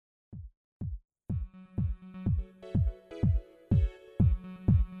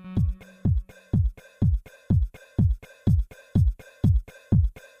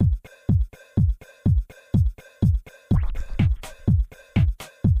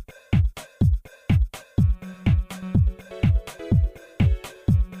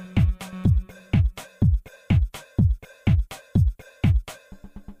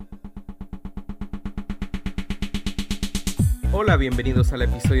bienvenidos al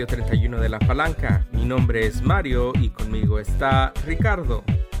episodio 31 de La Palanca. Mi nombre es Mario y conmigo está Ricardo.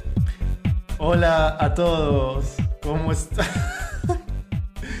 Hola a todos, ¿cómo están?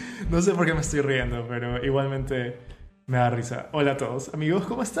 No sé por qué me estoy riendo, pero igualmente me da risa. Hola a todos, amigos,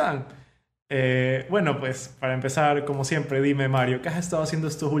 ¿cómo están? Bueno, pues para empezar, como siempre, dime Mario, ¿qué has estado haciendo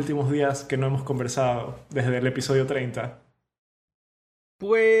estos últimos días que no hemos conversado desde el episodio 30?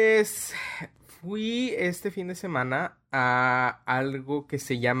 Pues fui este fin de semana a algo que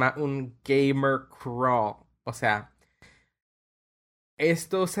se llama un gamer crawl. O sea,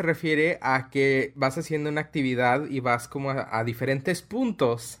 esto se refiere a que vas haciendo una actividad y vas como a diferentes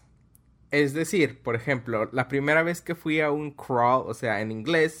puntos. Es decir, por ejemplo, la primera vez que fui a un crawl, o sea, en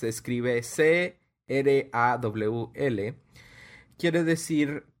inglés se escribe C-R-A-W-L. Quiere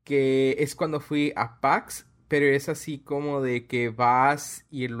decir que es cuando fui a PAX, pero es así como de que vas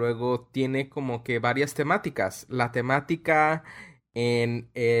y luego tiene como que varias temáticas. La temática en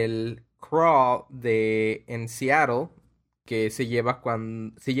el crawl en Seattle, que se lleva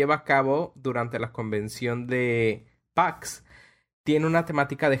a cabo durante la convención de PAX, tiene una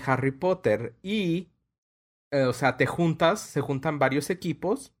temática de Harry Potter y, o sea, se juntan varios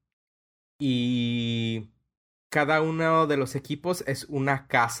equipos y cada uno de los equipos es una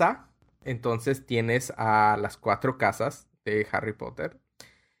casa. Entonces tienes a las 4 casas de Harry Potter.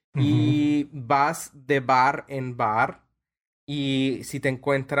 Ujú. Y vas de bar en bar. Y si te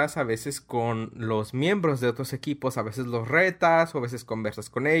encuentras a veces con los miembros de otros equipos, a veces los retas, o a veces conversas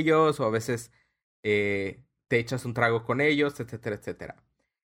con ellos, o a veces te echas un trago con ellos, etcétera, etcétera.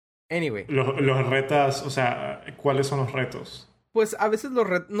 Anyway. Los retas, o sea, ¿cuáles son los retos? Pues a veces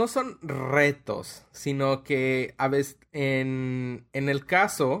no son retos, sino que a veces en el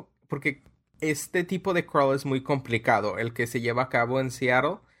caso, porque este tipo de crawl es muy complicado, el que se lleva a cabo en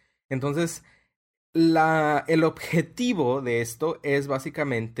Seattle. Entonces, el objetivo de esto es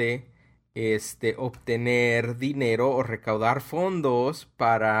básicamente obtener dinero o recaudar fondos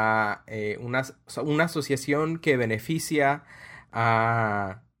para una asociación que beneficia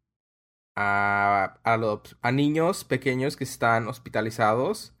a a niños pequeños que están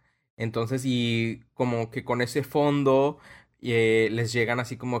hospitalizados. Entonces, y como que con ese fondo les llegan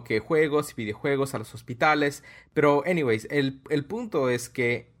así como que juegos y videojuegos a los hospitales. Pero, anyways, el punto es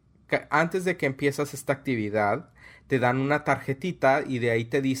que antes de que empiezas esta actividad, te dan una tarjetita y de ahí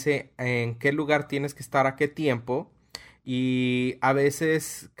te dice en qué lugar tienes que estar a qué tiempo. Y a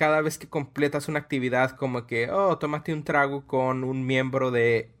veces, cada vez que completas una actividad, como que, oh, tómate un trago con un miembro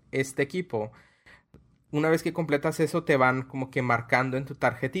de este equipo. Una vez que completas eso, te van como que marcando en tu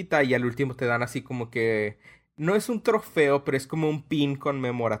tarjetita y al último te dan así como que, no es un trofeo, pero es como un pin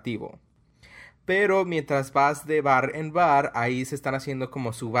conmemorativo. Pero mientras vas de bar en bar, ahí se están haciendo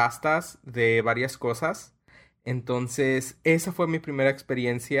como subastas de varias cosas. Entonces, esa fue mi primera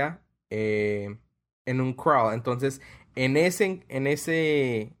experiencia en un crawl. Entonces, en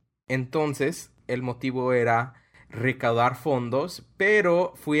ese entonces, el motivo era recaudar fondos,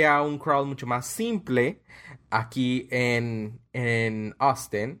 pero fui a un crawl mucho más simple aquí en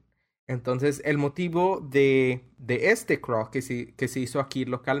Austin. Entonces, el motivo de este crawl que se hizo aquí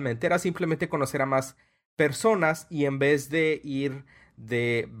localmente era simplemente conocer a más personas y en vez de ir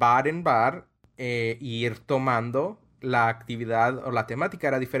de bar en bar, ir tomando la actividad o la temática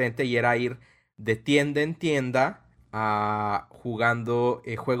era diferente y era ir de tienda en tienda jugando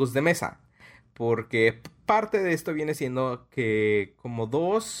juegos de mesa. Porque parte de esto viene siendo que como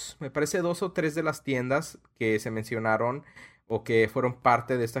me parece 2 o 3 de las tiendas que se mencionaron o que fueron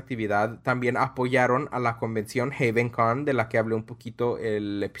parte de esta actividad también apoyaron a la convención HavenCon de la que hablé un poquito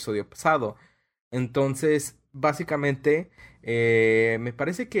el episodio pasado. Entonces, básicamente, me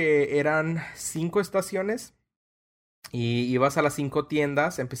parece que eran 5 estaciones y ibas a las 5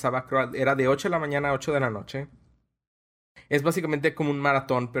 tiendas, era de 8 de la mañana a 8 de la noche. Es básicamente como un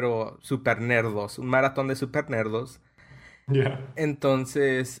maratón, pero super nerdos, un maratón de super nerdos. Ya.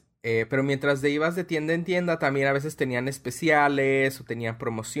 Entonces, pero mientras ibas de tienda en tienda, también a veces tenían especiales o tenían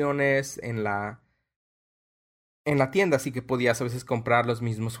promociones en la tienda, así que podías a veces comprar los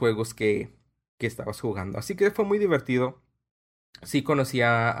mismos juegos que estabas jugando. Así que fue muy divertido. Sí conocí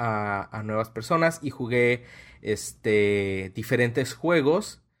a nuevas personas y jugué diferentes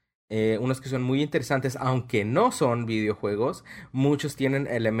juegos. Unos que son muy interesantes, aunque no son videojuegos. Muchos tienen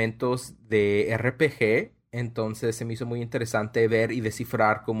elementos de RPG. Entonces se me hizo muy interesante ver y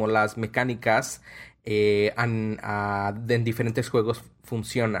descifrar cómo las mecánicas en diferentes juegos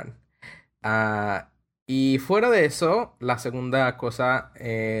funcionan. Ah, y fuera de eso, la segunda cosa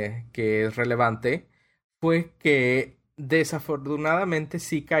que es relevante fue que desafortunadamente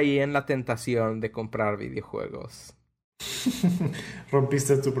sí caí en la tentación de comprar videojuegos.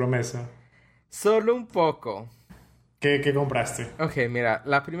 Rompiste tu promesa. Solo un poco. ¿Qué compraste? Ok, mira,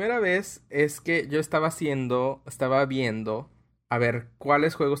 la primera vez es que yo estaba viendo a ver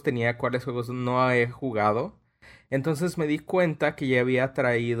cuáles juegos tenía, cuáles juegos no he jugado. Entonces me di cuenta que ya había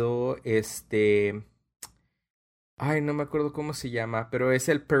traído ay, no me acuerdo cómo se llama, pero es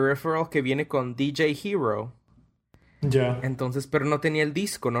el peripheral que viene con DJ Hero. Ya. Entonces, pero no tenía el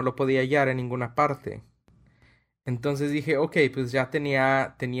disco, no lo podía hallar en ninguna parte. Entonces dije, ok, pues ya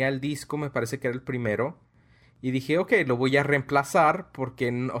tenía el disco, me parece que era el primero. Y dije, ok, lo voy a reemplazar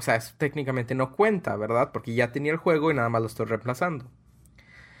porque, o sea, técnicamente no cuenta, ¿verdad? Porque ya tenía el juego y nada más lo estoy reemplazando.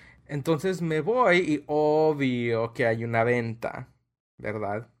 Entonces me voy y obvio que hay una venta,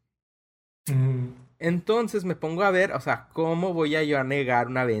 ¿verdad? Mm, Entonces me pongo a ver, o sea, ¿cómo voy a yo a negar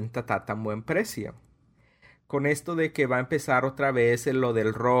una venta a tan buen precio? Con esto de que va a empezar otra vez lo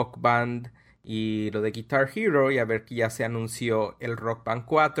del Rock Band y lo de Guitar Hero, y a ver que ya se anunció el Rock Band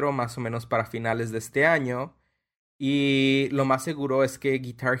 4 más o menos para finales de este año. Y lo más seguro es que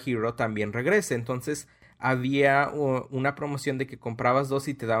Guitar Hero también regrese. Entonces había una promoción de que comprabas dos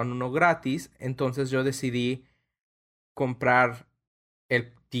y te daban uno gratis. Entonces yo decidí comprar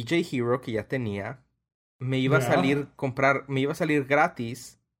el DJ Hero que ya tenía. ya. Me iba a salir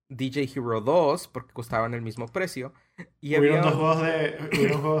gratis DJ Hero 2 porque costaban el mismo precio. Y Hubieron dos había,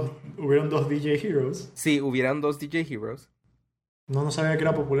 juegos hubieron dos DJ Heroes. sí, hubieran dos DJ Heroes. No, no sabía que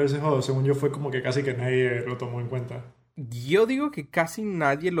era popular ese juego. Según yo fue como que casi que nadie lo tomó en cuenta. Yo digo que casi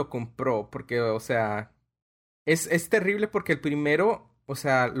nadie lo compró porque, o sea, es terrible porque el primero, o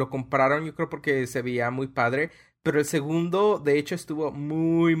sea, lo compraron yo creo porque se veía muy padre, pero el segundo, de hecho, estuvo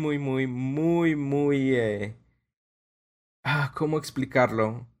 ¿cómo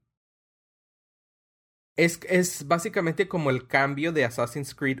explicarlo? Es básicamente como el cambio de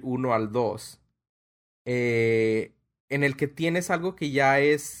Assassin's Creed 1 al 2, en el que tienes algo que ya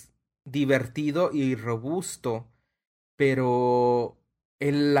es divertido y robusto, pero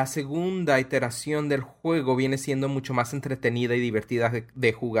en la segunda iteración del juego viene siendo mucho más entretenida y divertida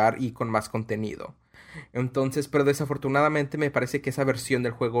de jugar y con más contenido. Entonces, pero desafortunadamente me parece que esa versión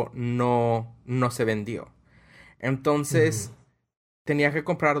del juego no se vendió. Mm, Entonces, tenía que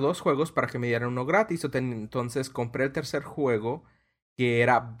comprar dos juegos para que me dieran uno gratis. Entonces, compré el tercer juego, que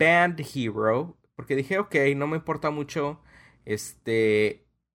era Band Hero, porque dije, ok, no me importa mucho, este,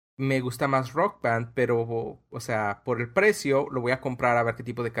 me gusta más Rock Band, pero, o sea, por el precio lo voy a comprar a ver qué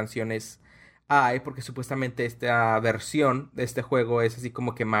tipo de canciones hay, porque supuestamente esta versión de este juego es así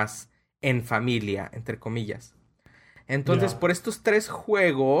como que más en familia, entre comillas. Entonces, ya. por estos tres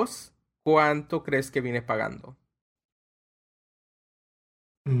juegos, ¿cuánto crees que viene pagando?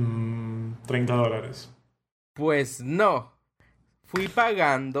 $30. Pues no, fui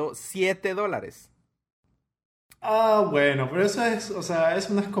pagando $7. Ah, bueno, pero eso es, o sea,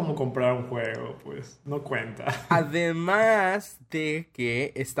 eso no es como comprar un juego, pues, no cuenta. Además de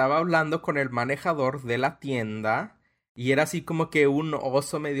que estaba hablando con el manejador de la tienda y era así como que un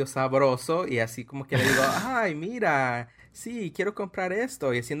oso medio sabroso y así como que le digo, ay, mira, sí, quiero comprar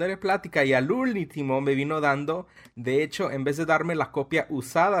esto y haciéndole plática y al último me vino dando, de hecho, en vez de darme la copia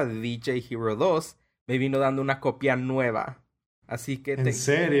usada de DJ Hero 2, me vino dando una copia nueva. Así que En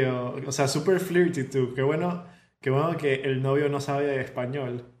serio, o sea, super flirty tú. Qué bueno que el novio no sabe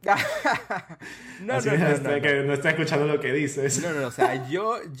español. No, Así no, no, no, no. que no está escuchando lo que dices. No, no, o sea,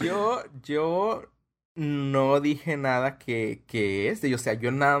 yo no dije nada que es de, o sea,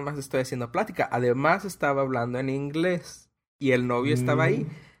 yo nada más estoy haciendo plática. Además estaba hablando en inglés y el novio estaba ahí.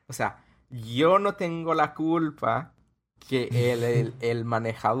 Mm. O sea, yo no tengo la culpa que el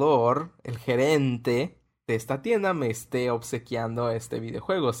manejador, el gerente de esta tienda me esté obsequiando este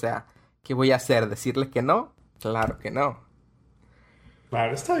videojuego. O sea, ¿qué voy a hacer? ¿Decirle que no? Claro que no.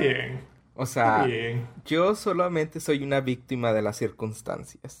 Claro, está bien. O Está sea, bien. yo solamente soy una víctima de las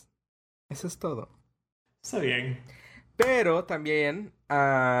circunstancias. Eso es todo. Está bien. Pero también,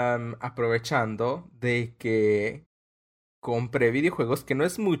 aprovechando de que compré videojuegos, que no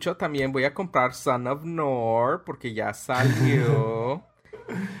es mucho, también voy a comprar Son of Nor porque ya salió.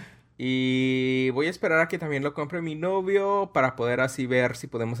 Y voy a esperar a que también lo compre mi novio para poder así ver si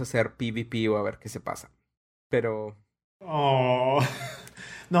podemos hacer PvP o a ver qué se pasa. Pero Oh.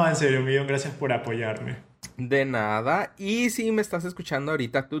 No, en serio, millón, gracias por apoyarme. de nada. Y si me estás escuchando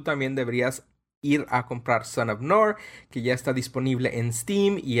ahorita, tú también deberías ir a comprar Son of Nor, que ya está disponible en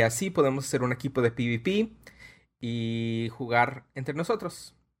Steam. Y así podemos hacer un equipo de PvP y jugar entre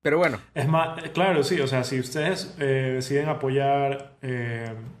nosotros. Pero bueno, Es más, claro, sí, o sea, si ustedes deciden apoyar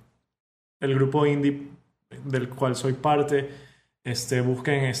el grupo indie del cual soy parte,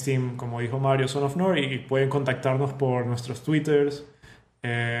 Busquen en Steam, como dijo Mario, Son of Nor y pueden contactarnos por nuestros Twitters.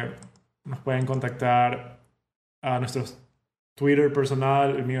 Eh, Nos pueden contactar a nuestros Twitter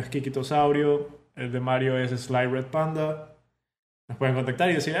personal. El mío es Kikitosaurio, el de Mario es Sly Red Panda. Nos pueden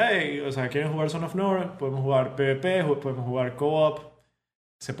contactar y decir, hey, o sea, ¿quieren jugar Son of Nor? Podemos jugar PvP, podemos jugar co-op.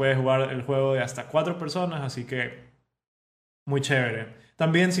 Se puede jugar el juego de hasta 4 personas, así que muy chévere.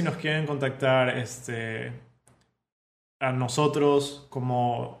 También si nos quieren contactar a nosotros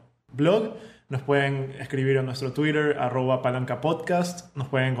como blog, nos pueden escribir a nuestro Twitter, @palancapodcast. Nos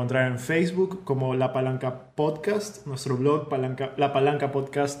pueden encontrar en Facebook como La Palanca Podcast, nuestro blog,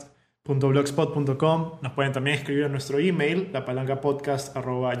 lapalancapodcast.blogspot.com. Nos pueden también escribir a nuestro email,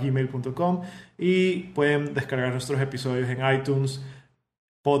 lapalancapodcast@gmail.com. Y pueden descargar nuestros episodios en iTunes,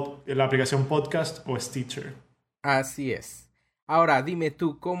 la aplicación Podcast o Stitcher. Así es. Ahora, dime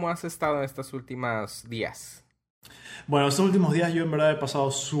tú, ¿cómo has estado en estos últimos días? Bueno, estos últimos días yo en verdad he pasado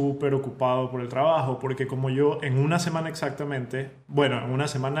súper ocupado por el trabajo, porque como yo en una semana exactamente, bueno, en una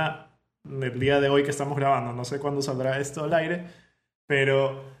semana del día de hoy que estamos grabando, no sé cuándo saldrá esto al aire,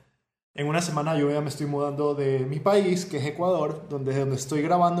 pero en una semana yo ya me estoy mudando de mi país, que es Ecuador, donde estoy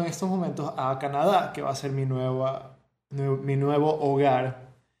grabando en estos momentos, a Canadá, que va a ser mi nuevo hogar.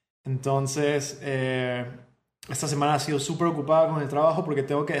 Entonces, esta semana ha sido súper ocupada con el trabajo porque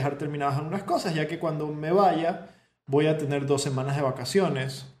tengo que dejar terminadas algunas cosas, ya que cuando me vaya voy a tener 2 semanas de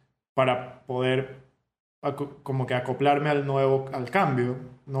vacaciones para poder como que acoplarme al cambio.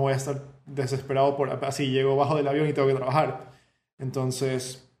 No voy a estar desesperado por así llego bajo del avión y tengo que trabajar.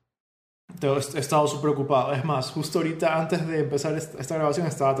 Entonces, he estado súper ocupado. Es más, justo ahorita antes de empezar esta grabación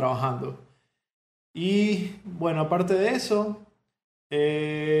estaba trabajando. Y bueno, aparte de eso,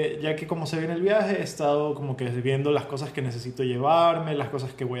 ya que como se viene el viaje, he estado como que viendo las cosas que necesito llevarme, las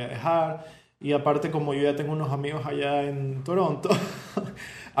cosas que voy a dejar. Y aparte, como yo ya tengo unos amigos allá en Toronto,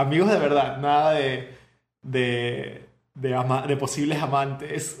 amigos de verdad, nada de posibles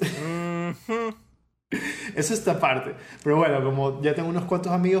amantes. Ujú. Eso es esta parte. Pero bueno, como ya tengo unos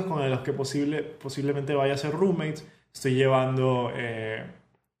cuantos amigos con los que posiblemente vaya a ser roommates, estoy llevando.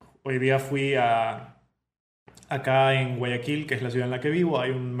 Hoy día fui acá en Guayaquil, que es la ciudad en la que vivo, hay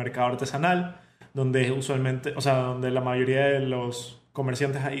un mercado artesanal donde usualmente, o sea, donde la mayoría de los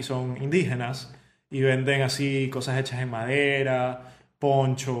comerciantes ahí son indígenas y venden así cosas hechas en madera,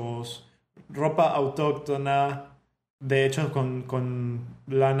 ponchos, ropa autóctona, de hecho con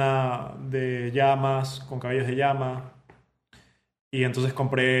lana de llamas, con cabellos de llama. Y entonces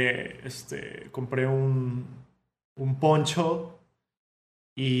compré un poncho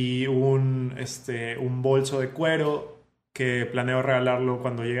y un bolso de cuero que planeo regalarlo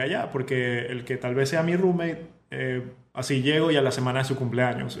cuando llegue allá, porque el que tal vez sea mi roommate, así llego y a la semana de su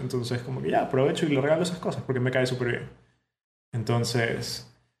cumpleaños, entonces como que ya aprovecho y le regalo esas cosas porque me cae súper bien. Entonces,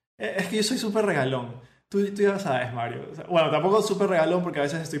 es que yo soy súper regalón. Tú ya sabes, Mario. O sea, bueno, tampoco súper regalón porque a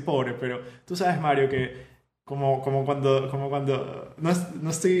veces estoy pobre, pero tú sabes, Mario, que como cuando no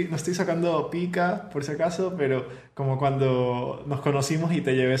estoy sacando pica, por si acaso, pero como cuando nos conocimos y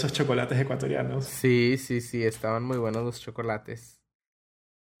te llevé esos chocolates ecuatorianos. Sí, sí, sí, estaban muy buenos los chocolates.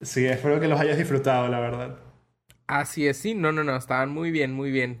 Sí, espero que los hayas disfrutado, la verdad. Así es, sí, no, no, no, estaban muy bien,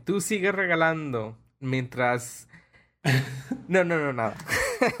 muy bien. Tú sigues regalando mientras... No, no, no, nada.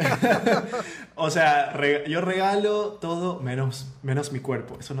 O sea, yo regalo todo menos mi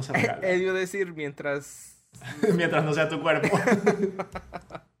cuerpo. Eso no se regala. He de decir, mientras... Mientras no sea tu cuerpo.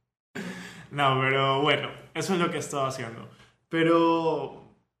 No, pero bueno, eso es lo que he estado haciendo. Pero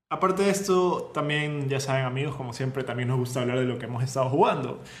aparte de esto, también, ya saben, amigos, como siempre, también nos gusta hablar de lo que hemos estado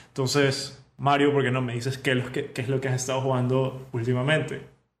jugando. Entonces, Mario, ¿por qué no me dices qué es lo que has estado jugando últimamente?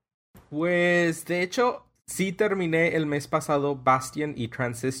 Pues, de hecho, sí terminé el mes pasado Bastion y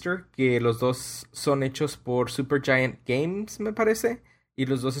Transistor, que los dos son hechos por Supergiant Games, me parece. Y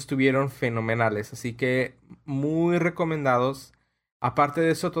los dos estuvieron fenomenales, así que muy recomendados. Aparte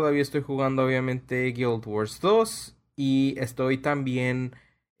de eso, todavía estoy jugando obviamente Guild Wars 2 y estoy también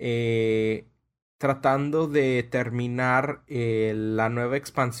eh, tratando de terminar la nueva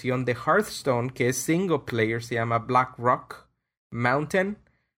expansión de Hearthstone, que es single player, se llama Black Rock Mountain,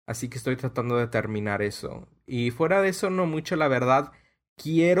 así que estoy tratando de terminar eso. Y fuera de eso, no mucho, la verdad.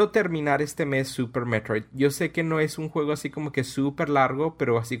 Quiero terminar este mes Super Metroid. Yo sé que no es un juego así como que súper largo,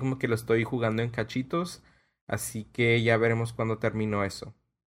 pero así como que lo estoy jugando en cachitos. Así que ya veremos cuando termino eso.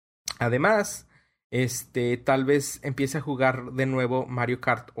 Además, tal vez empiece a jugar de nuevo Mario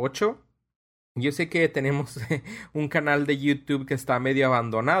Kart 8. Yo sé que tenemos un canal de YouTube que está medio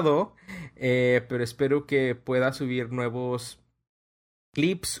abandonado, pero espero que pueda subir nuevos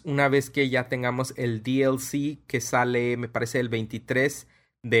clips una vez que ya tengamos el DLC que sale, me parece, el 23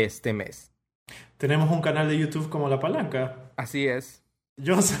 de este mes. Tenemos un canal de YouTube como La Palanca. Así es.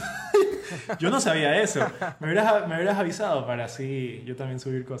 Yo, yo no sabía eso. Me hubieras avisado para así yo también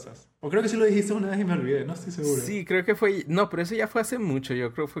subir cosas. O creo que sí lo dijiste una vez y me olvidé, no estoy seguro. Sí, creo que fue... No, pero eso ya fue hace mucho.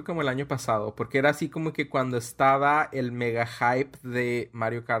 Yo creo que fue como el año pasado. Porque era así como que cuando estaba el mega hype de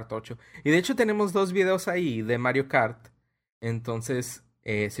Mario Kart 8. Y de hecho tenemos 2 videos ahí de Mario Kart. Entonces,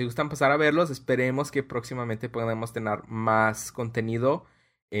 si gustan pasar a verlos, esperemos que próximamente podamos tener más contenido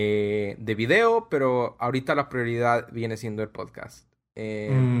de video. Pero ahorita la prioridad viene siendo el podcast.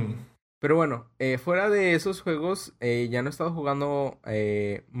 Mm, Pero bueno, fuera de esos juegos, ya no he estado jugando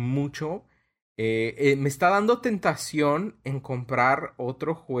mucho. Me está dando tentación en comprar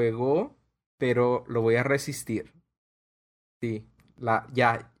otro juego, pero lo voy a resistir. Sí,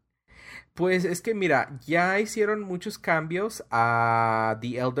 ya. Pues es que mira, ya hicieron muchos cambios a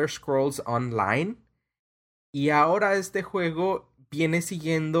The Elder Scrolls Online y ahora este juego viene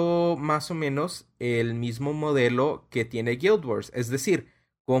siguiendo más o menos el mismo modelo que tiene Guild Wars. Es decir,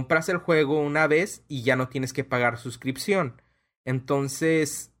 compras el juego una vez y ya no tienes que pagar suscripción.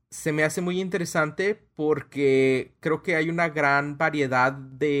 Entonces, se me hace muy interesante porque creo que hay una gran variedad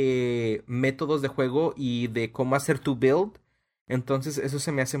de métodos de juego y de cómo hacer tu build. Entonces, eso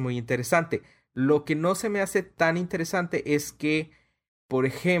se me hace muy interesante. Lo que no se me hace tan interesante es que por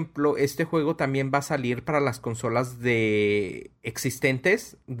ejemplo, este juego también va a salir para las consolas de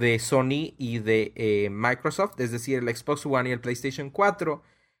existentes de Sony y de Microsoft, es decir, el Xbox One y el PlayStation 4.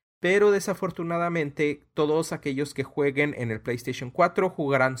 Pero desafortunadamente, todos aquellos que jueguen en el PlayStation 4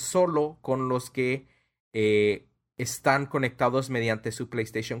 jugarán solo con los que están conectados mediante su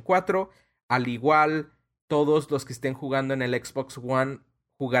PlayStation 4. Al igual, todos los que estén jugando en el Xbox One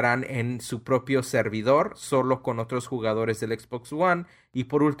jugarán en su propio servidor, solo con otros jugadores del Xbox One. Y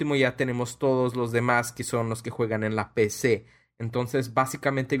por último ya tenemos todos los demás que son los que juegan en la PC. Entonces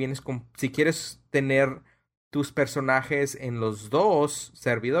básicamente vienes con... Si quieres tener tus personajes en los 2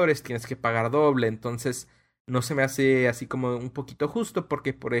 servidores, tienes que pagar doble. Entonces no se me hace así como un poquito justo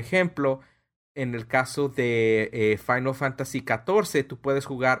porque, por ejemplo, en el caso de Final Fantasy XIV, tú puedes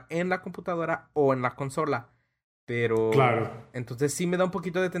jugar en la computadora o en la consola. Pero claro. entonces sí me da un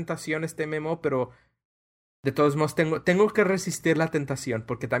poquito de tentación este memo, pero de todos modos tengo que resistir la tentación,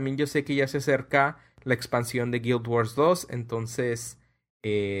 porque también yo sé que ya se acerca la expansión de Guild Wars 2, entonces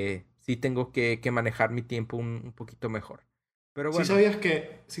sí tengo que manejar mi tiempo un poquito mejor. Pero Sí bueno,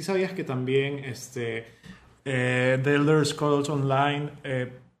 sabías que también The Elder Scrolls Online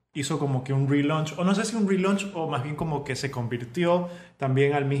hizo como que un relaunch, o no sé si un relaunch o más bien como que se convirtió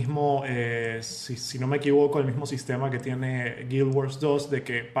también al mismo, si no me equivoco, al mismo sistema que tiene Guild Wars 2, de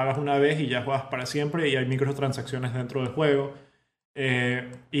que pagas una vez y ya juegas para siempre y hay microtransacciones dentro del juego.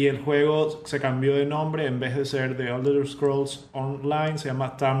 Y el juego se cambió de nombre, en vez de ser The Elder Scrolls Online, se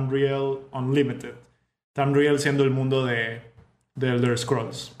llama Tamriel Unlimited. Tamriel siendo el mundo de Elder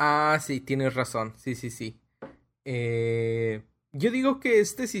Scrolls. sí, tienes razón, sí, sí, sí. Yo digo que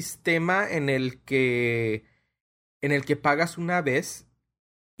este sistema en el que pagas una vez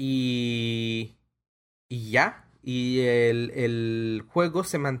y y el juego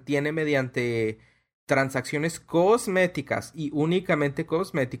se mantiene mediante transacciones cosméticas y únicamente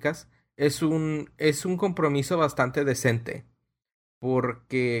cosméticas, es un compromiso bastante decente,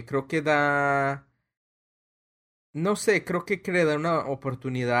 porque creo que no sé, creo que le da una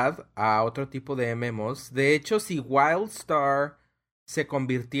oportunidad a otro tipo de MMOs. De hecho, si WildStar se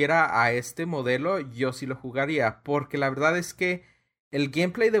convirtiera a este modelo, yo sí lo jugaría. Porque la verdad es que el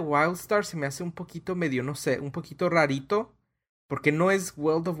gameplay de WildStar se me hace un poquito medio, no sé, un poquito rarito. Porque no es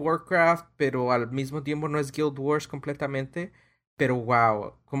World of Warcraft, pero al mismo tiempo no es Guild Wars completamente. Pero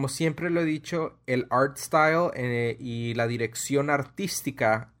wow, como siempre lo he dicho, el art style y la dirección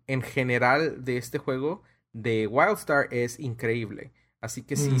artística en general de este juego de WildStar es increíble. Así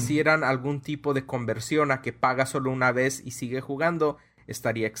que si Mm. hicieran algún tipo de conversión a que paga solo una vez y sigue jugando,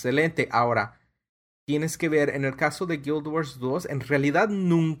 estaría excelente. Ahora, tienes que ver, en el caso de Guild Wars 2, en realidad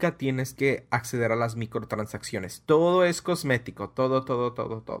nunca tienes que acceder a las microtransacciones. Todo es cosmético, todo, todo,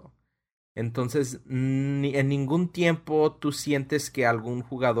 todo, todo. Entonces, en ningún tiempo tú sientes que algún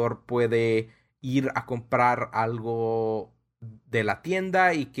jugador puede ir a comprar algo de la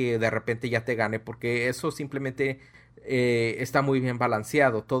tienda y que de repente ya te gane, porque eso simplemente está muy bien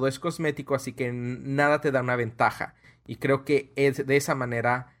balanceado. Todo es cosmético, así que nada te da una ventaja. Y creo que de esa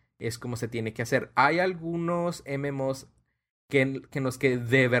manera es como se tiene que hacer. Hay algunos MMOs en los que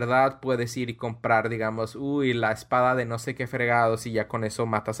de verdad puedes ir y comprar, digamos, uy, la espada de no sé qué fregados y ya con eso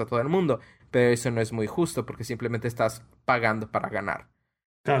matas a todo el mundo. Pero eso no es muy justo porque simplemente estás pagando para ganar.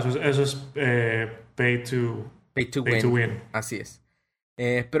 Claro, eso es Pay to pay to win. win. Así es.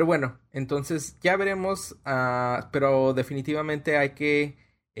 Pero bueno, entonces ya veremos, pero definitivamente hay que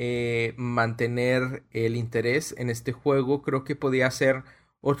mantener el interés en este juego. Creo que podía ser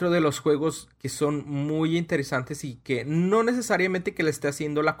otro de los juegos que son muy interesantes y que no necesariamente que le esté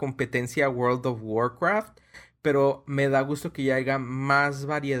haciendo la competencia a World of Warcraft, pero me da gusto que ya haya más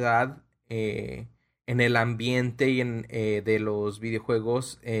variedad en el ambiente y de los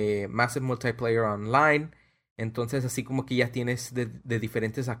videojuegos, más en multiplayer online. Entonces, así como que ya tienes de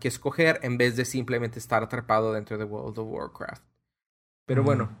diferentes a qué escoger en vez de simplemente estar atrapado dentro de World of Warcraft. Pero Mm.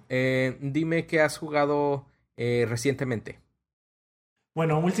 bueno, dime qué has jugado recientemente.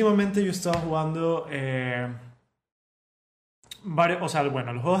 Bueno, últimamente yo he estado jugando varios, o sea,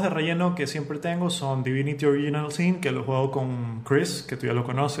 bueno, los juegos de relleno que siempre tengo son Divinity Original Sin, que lo juego con Chris, que tú ya lo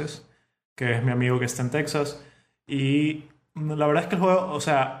conoces, que es mi amigo que está en Texas. Y la verdad es que el juego, o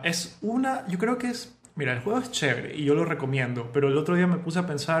sea, yo creo que mira, el juego es chévere y yo lo recomiendo, pero el otro día me puse a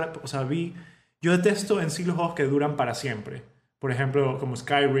pensar, o sea, yo detesto en sí los juegos que duran para siempre. Por ejemplo, como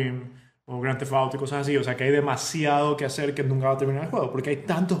Skyrim o Grand Theft Auto y cosas así, o sea, que hay demasiado que hacer que nunca va a terminar el juego, porque hay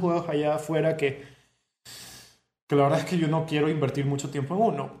tantos juegos allá afuera que la verdad es que yo no quiero invertir mucho tiempo en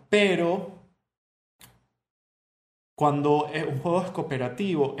uno, pero cuando un juego es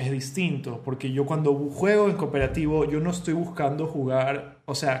cooperativo es distinto, porque yo cuando juego en cooperativo yo no estoy buscando jugar,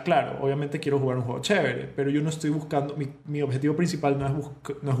 o sea, claro, obviamente quiero jugar un juego chévere, pero yo no estoy buscando, mi objetivo principal no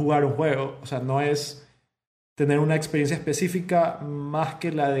es jugar un juego, o sea, no es tener una experiencia específica más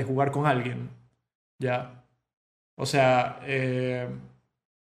que la de jugar con alguien, ¿ya? O sea,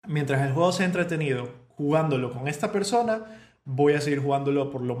 mientras el juego sea entretenido jugándolo con esta persona, voy a seguir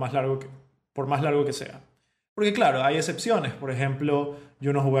jugándolo por más largo que sea. Porque claro, hay excepciones. Por ejemplo,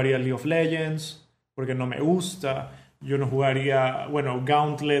 yo no jugaría League of Legends porque no me gusta. Yo no jugaría, bueno,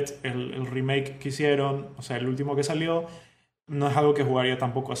 Gauntlet, el remake que hicieron, o sea, el último que salió, no es algo que jugaría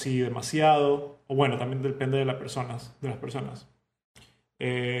tampoco así demasiado. O bueno, también depende de las personas.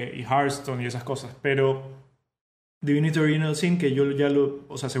 Y Hearthstone y esas cosas. Pero Divinity Original Sin, que yo ya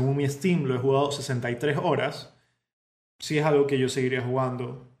o sea, según mi Steam, lo he jugado 63 horas, sí es algo que yo seguiría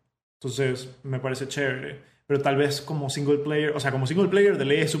jugando. Entonces, me parece chévere. Pero tal vez como single player, o sea, como single player de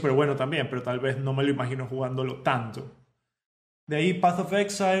ley es súper bueno también, pero tal vez no me lo imagino jugándolo tanto. De ahí Path of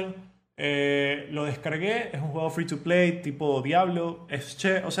Exile, lo descargué, es un juego free to play tipo Diablo,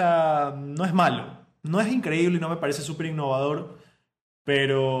 o sea, no es malo. No es increíble y no me parece súper innovador,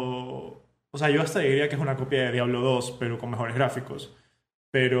 pero, o sea, yo hasta diría que es una copia de Diablo 2, pero con mejores gráficos.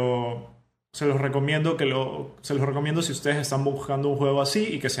 Pero se los recomiendo si ustedes están buscando un juego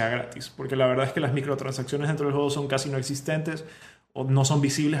así y que sea gratis, porque la verdad es que las microtransacciones dentro del juego son casi no existentes o no son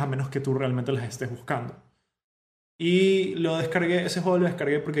visibles a menos que tú realmente las estés buscando. Y ese juego lo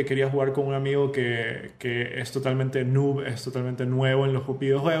descargué porque quería jugar con un amigo que es totalmente noob, es totalmente nuevo en los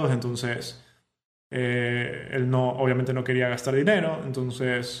videojuegos, entonces él no, obviamente no quería gastar dinero,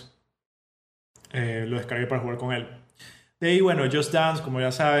 entonces lo descargué para jugar con él. De ahí, bueno, Just Dance, como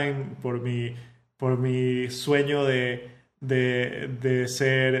ya saben, por mi sueño de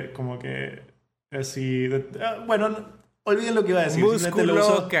ser como que así. Bueno, olviden lo que iba a decir, simplemente lo uso.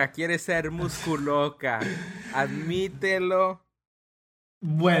 Musculoca, quieres ser musculoca. Admítelo.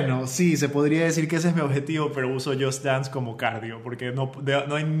 Bueno, sí, se podría decir que ese es mi objetivo, pero uso Just Dance como cardio, porque no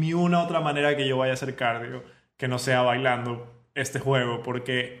hay ni una otra manera que yo vaya a hacer cardio que no sea bailando este juego,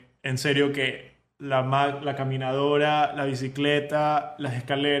 porque en serio que la caminadora, la bicicleta, las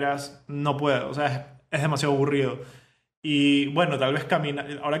escaleras, no puedo, o sea, es demasiado aburrido. Y bueno, tal vez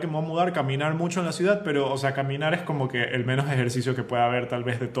ahora que me voy a mudar, caminar mucho en la ciudad, pero, o sea, caminar es como que el menos ejercicio que pueda haber tal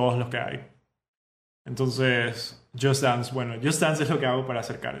vez de todos los que hay. Entonces, Just Dance, bueno, Just Dance es lo que hago para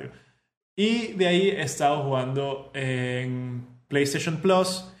hacer cardio. Y de ahí he estado jugando en PlayStation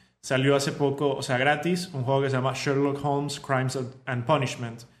Plus. Salió hace poco, o sea, gratis, un juego que se llama Sherlock Holmes Crimes and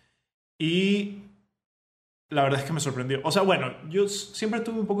Punishment. Y la verdad es que me sorprendió. O sea, bueno, yo siempre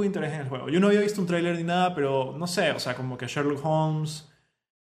tuve un poco de interés en el juego. Yo no había visto un tráiler ni nada, pero no sé, o sea, como que Sherlock Holmes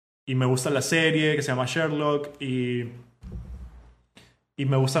y me gusta la serie que se llama Sherlock y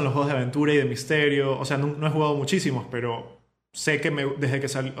me gustan los juegos de aventura y de misterio. O sea, no he jugado muchísimos, pero sé que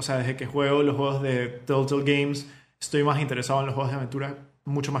desde que juego los juegos de Telltale Games, estoy más interesado en los juegos de aventura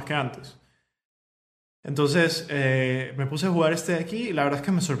mucho más que antes. Entonces, me puse a jugar este de aquí y la verdad es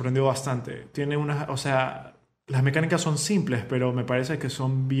que me sorprendió bastante. Tiene o sea, las mecánicas son simples, pero me parece que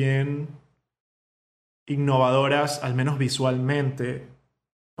son bien innovadoras, al menos visualmente.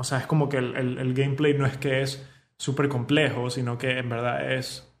 O sea, es como que el gameplay no es que es súper complejo, sino que en verdad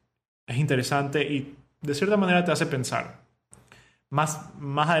es interesante y de cierta manera te hace pensar. Más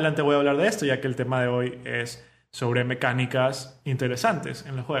adelante voy a hablar de esto, ya que el tema de hoy es sobre mecánicas interesantes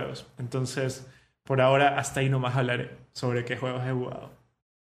en los juegos. Entonces, por ahora, hasta ahí nomás hablaré sobre qué juegos he jugado.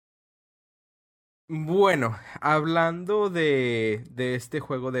 Bueno, hablando de este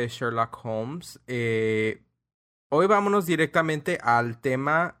juego de Sherlock Holmes, hoy vámonos directamente al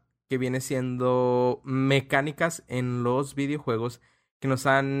tema que viene siendo mecánicas en los videojuegos que nos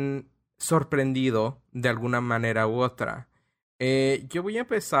han sorprendido de alguna manera u otra. Yo voy a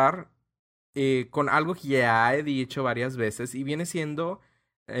empezar con algo que ya he dicho varias veces y viene siendo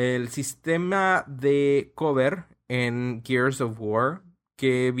el sistema de cover en Gears of War,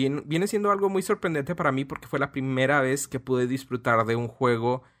 que viene siendo algo muy sorprendente para mí porque fue la primera vez que pude disfrutar de un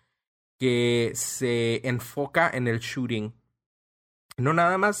juego que se enfoca en el shooting. No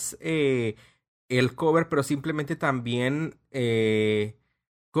nada más el cover, pero simplemente también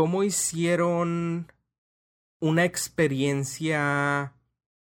cómo hicieron una experiencia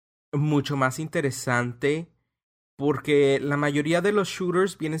mucho más interesante. Porque la mayoría de los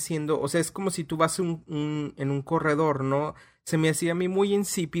shooters viene siendo, o sea, es como si tú vas en un corredor, ¿no? Se me hacía a mí muy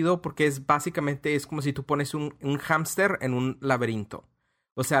insípido porque básicamente es como si tú pones un hámster en un laberinto.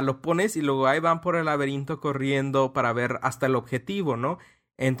 O sea, lo pones y luego ahí van por el laberinto corriendo para ver hasta el objetivo, ¿no?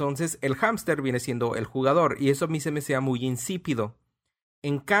 Entonces el hámster viene siendo el jugador y eso a mí se me hacía muy insípido.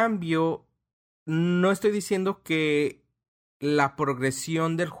 En cambio, no estoy diciendo que la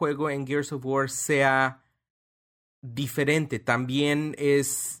progresión del juego en Gears of War sea diferente, también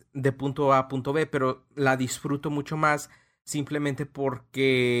es de punto A a punto B, pero la disfruto mucho más simplemente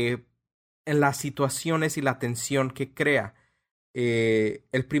porque en las situaciones y la tensión que crea.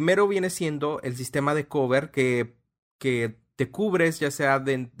 El primero viene siendo el sistema de cover que te cubres ya sea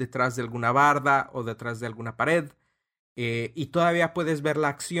detrás de alguna barda o detrás de alguna pared y todavía puedes ver la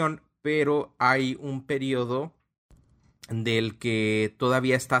acción, pero hay un periodo del que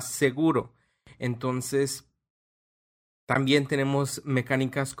todavía estás seguro. Entonces, también tenemos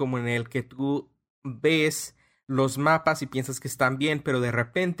mecánicas como en el que tú ves los mapas y piensas que están bien, pero de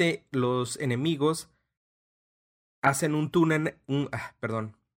repente los enemigos hacen un túnel,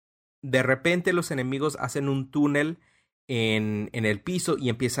 perdón. De repente los enemigos hacen un túnel en el piso y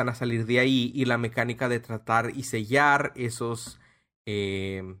empiezan a salir de ahí. Y la mecánica de tratar y sellar esos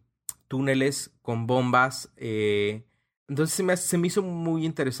túneles con bombas. Entonces se me hizo muy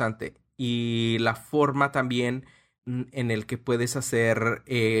interesante. Y la forma también en el que puedes hacer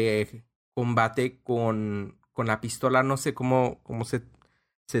combate con la pistola. No sé cómo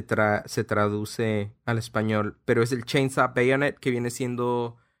se traduce al español, pero es el Chainsaw Bayonet que viene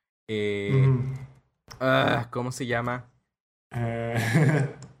siendo... Ujú. ¿Cómo se llama?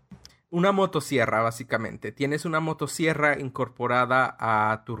 Eh, Una motosierra, básicamente. Tienes una motosierra incorporada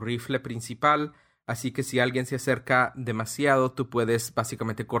a tu rifle principal, así que si alguien se acerca demasiado, tú puedes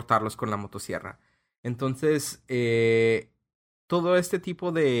básicamente cortarlos con la motosierra. Entonces, todo este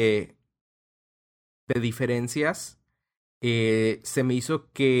tipo de diferencias se me hizo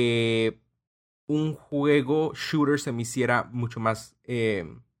que un juego shooter se me hiciera mucho más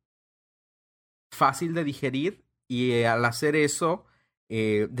fácil de digerir y al hacer eso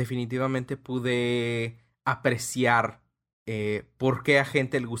definitivamente pude apreciar por qué a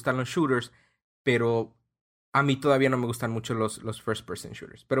gente le gustan los shooters, pero a mí todavía no me gustan mucho los first person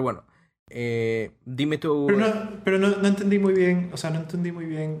shooters. Pero bueno, dime tú. pero no entendí muy bien, o sea, no entendí muy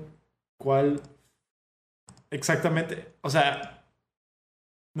bien cuál exactamente, o sea,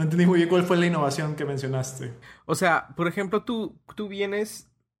 no entendí muy bien cuál fue la innovación que mencionaste. O sea, por ejemplo, tú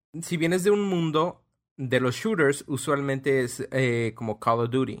si vienes de un mundo de los shooters, usualmente es como Call of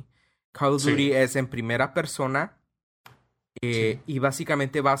Duty. Call of Duty Sí, es en primera persona sí, y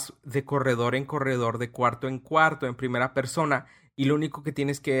básicamente vas de corredor en corredor, de cuarto en cuarto, en primera persona, y lo único que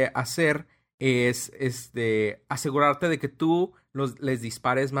tienes que hacer es asegurarte de que tú les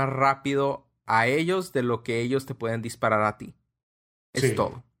dispares más rápido a ellos de lo que ellos te pueden disparar a ti. Es sí,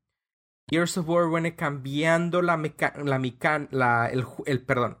 todo. Gears of War viene cambiando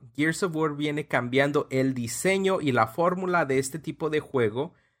perdón, Gears of War viene cambiando el diseño y la fórmula de este tipo de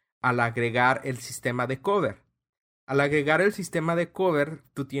juego al agregar el sistema de cover. Al agregar el sistema de cover,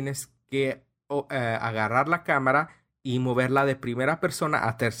 tú tienes que agarrar la cámara y moverla de primera persona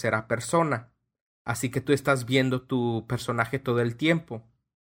a tercera persona. Así que tú estás viendo tu personaje todo el tiempo.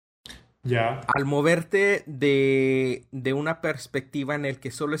 ya, Al moverte de una perspectiva en el que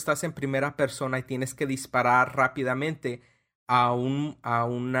solo estás en primera persona y tienes que disparar rápidamente a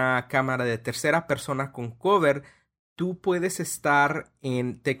una cámara de tercera persona con cover, tú puedes estar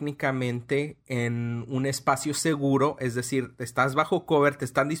técnicamente en un espacio seguro, es decir, estás bajo cover, te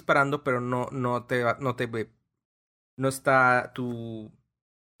están disparando, pero no está, tus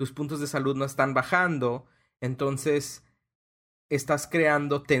puntos de salud no están bajando, entonces estás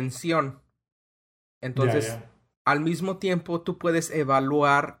creando tensión. Ya, Entonces, ya. al mismo tiempo, tú puedes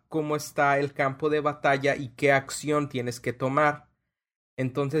evaluar cómo está el campo de batalla y qué acción tienes que tomar.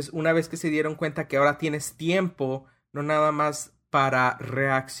 Entonces, una vez que se dieron cuenta que ahora tienes tiempo, no nada más para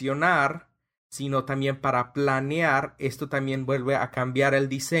reaccionar, sino también para planear, esto también vuelve a cambiar el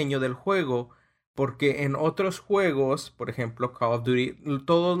diseño del juego, porque en otros juegos, por ejemplo, Call of Duty,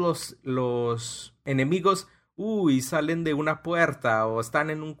 todos los enemigos, salen de una puerta o están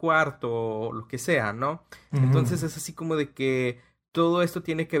en un cuarto o lo que sea, ¿no? Ujú. Entonces es así como de que todo esto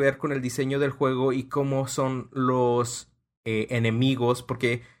tiene que ver con el diseño del juego y cómo son los enemigos,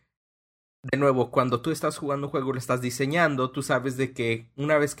 porque de nuevo, cuando tú estás jugando un juego, lo estás diseñando, tú sabes de que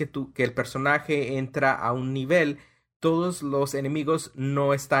una vez que el personaje entra a un nivel, todos los enemigos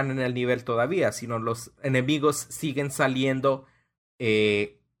no están en el nivel todavía, sino los enemigos siguen saliendo,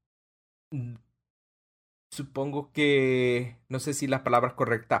 eh, supongo que, no sé si la palabra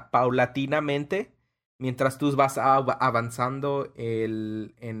correcta, paulatinamente, mientras tú vas avanzando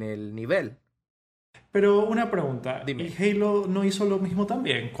en el nivel. Pero una pregunta, ¿y Dime. Halo no hizo lo mismo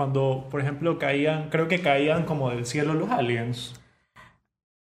también? Cuando, por ejemplo, caían, creo que caían como del cielo los aliens.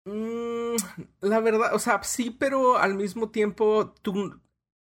 Mm, la verdad, o sea, sí, pero al mismo tiempo,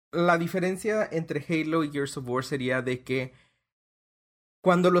 la diferencia entre Halo y Gears of War sería de que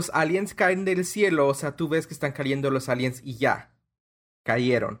cuando los aliens caen del cielo, o sea, tú ves que están cayendo los aliens y ya,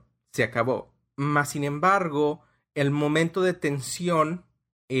 cayeron, se acabó. Más sin embargo, el momento de tensión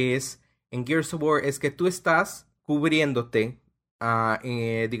es, en Gears of War, es que tú estás cubriéndote,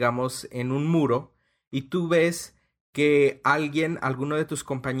 digamos, en un muro, y tú ves que alguno de tus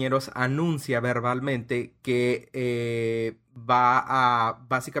compañeros anuncia verbalmente que va a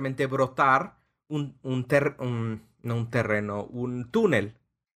básicamente brotar no un terreno, un túnel.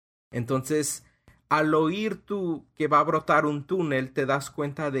 Entonces, al oír tú que va a brotar un túnel, te das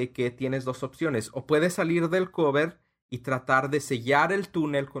cuenta de que tienes dos opciones. O puedes salir del cover y tratar de sellar el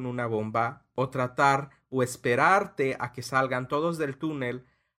túnel con una bomba, o tratar o esperarte a que salgan todos del túnel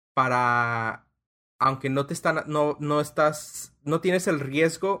para, aunque no te están, no estás, no tienes el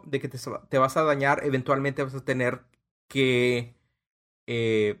riesgo de que te vas a dañar, eventualmente vas a tener que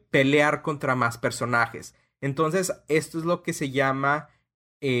pelear contra más personajes. Entonces, esto es lo que se llama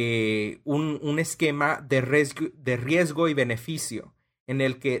un esquema de riesgo y beneficio, en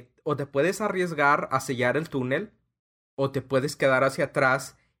el que o te puedes arriesgar a sellar el túnel, o te puedes quedar hacia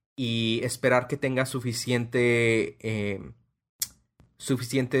atrás y esperar que tengas suficientes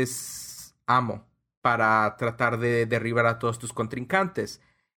ammo para tratar de derribar a todos tus contrincantes.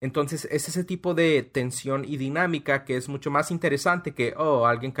 Entonces es ese tipo de tensión y dinámica que es mucho más interesante que,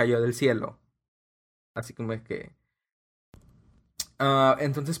 alguien cayó del cielo. Así como es que...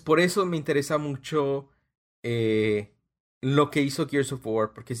 entonces por eso me interesa mucho eh, lo que hizo Gears of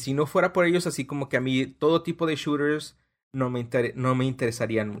War, porque si no fuera por ellos, así como que a mí todo tipo de shooters no me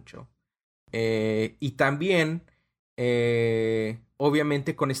interesarían mucho. Y también,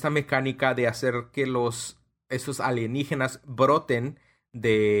 obviamente, con esta mecánica de hacer que esos alienígenas broten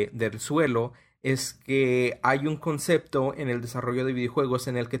del suelo, es que hay un concepto en el desarrollo de videojuegos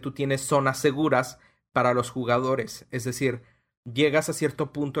en el que tú tienes zonas seguras para los jugadores. Es decir, llegas a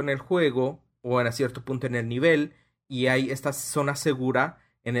cierto punto en el juego o a cierto punto en el nivel y hay esta zona segura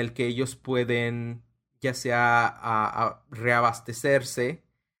en el que ellos pueden ya sea a reabastecerse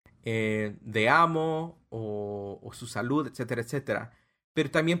de amo o su salud, etcétera, etcétera.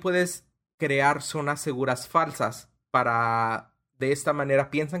 Pero también puedes crear zonas seguras falsas para, de esta manera,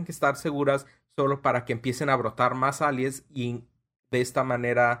 piensan que estar seguras solo para que empiecen a brotar más aliens y de esta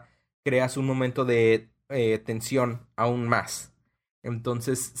manera creas un momento de tensión aún más.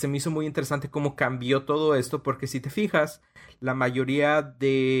 Entonces se me hizo muy interesante cómo cambió todo esto porque si te fijas, la mayoría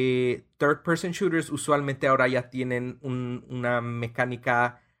de third person shooters usualmente ahora ya tienen una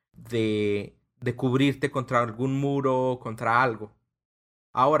mecánica de cubrirte contra algún muro, contra algo.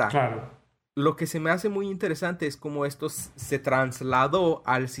 Ahora, Claro. lo que se me hace muy interesante es cómo esto se trasladó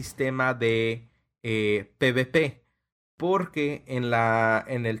al sistema de PvP. Porque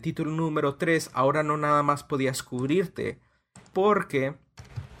en el título número 3 ahora no nada más podías cubrirte. Porque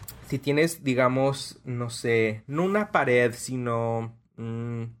si tienes, digamos, no sé, no una pared, sino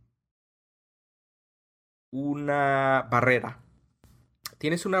una barrera.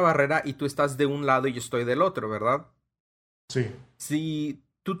 Tienes una barrera y tú estás de un lado y yo estoy del otro, ¿verdad? Sí. Si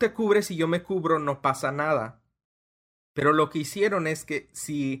tú te cubres y yo me cubro, no pasa nada. Pero lo que hicieron es que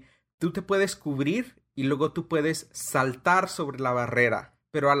si tú te puedes cubrir y luego tú puedes saltar sobre la barrera.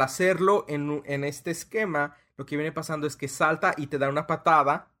 Pero al hacerlo en este esquema, lo que viene pasando es que salta y te da una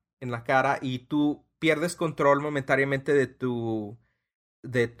patada en la cara y tú pierdes control momentáneamente de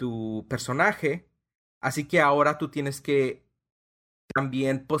tu personaje. Así que ahora tú tienes que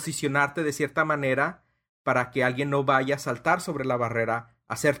también posicionarte de cierta manera para que alguien no vaya a saltar sobre la barrera,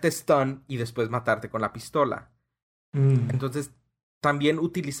 hacerte stun y después matarte con la pistola. Mm. Entonces, también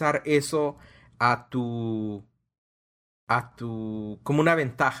utilizar eso a como una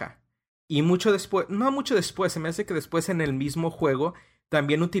ventaja. Y mucho después, no mucho después, se me hace que después en el mismo juego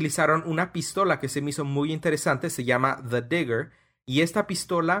también utilizaron una pistola que se me hizo muy interesante, se llama The Digger, y esta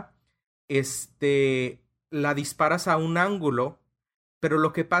pistola, la disparas a un ángulo, pero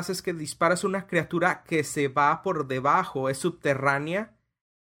lo que pasa es que disparas a una criatura que se va por debajo, es subterránea,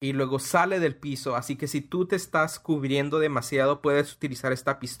 y luego sale del piso, así que si tú te estás cubriendo demasiado, puedes utilizar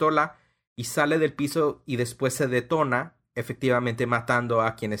esta pistola y sale del piso y después se detona, efectivamente matando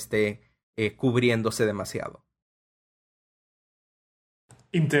a quien esté cubriéndose demasiado.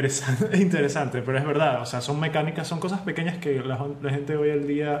 Interesante, interesante, pero es verdad, o sea, son mecánicas, son cosas pequeñas que la gente hoy en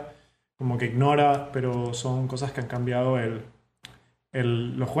día como que ignora, pero son cosas que han cambiado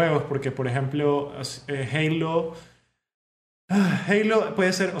los juegos, porque por ejemplo, Halo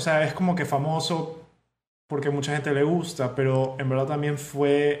puede ser, o sea, es como que famoso porque mucha gente le gusta, pero en verdad también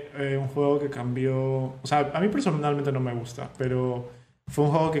fue un juego que cambió, o sea, a mí personalmente no me gusta, pero fue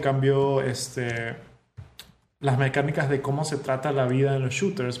un juego que cambió las mecánicas de cómo se trata la vida en los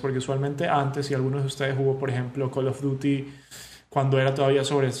shooters, porque usualmente antes, si algunos de ustedes jugó, por ejemplo, Call of Duty cuando era todavía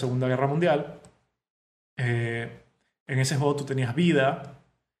sobre la Segunda Guerra Mundial, eh, en ese juego tú tenías vida,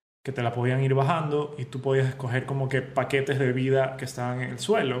 que te la podían ir bajando y tú podías escoger como que paquetes de vida que estaban en el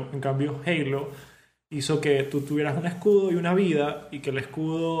suelo. En cambio, Halo hizo que tú tuvieras un escudo y una vida y que el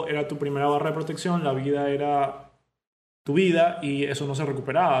escudo era tu primera barra de protección, la vida era tu vida y eso no se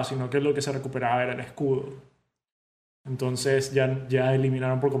recuperaba, sino que lo que se recuperaba era el escudo. Entonces ya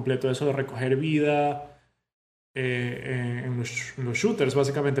eliminaron por completo eso de recoger vida en los shooters,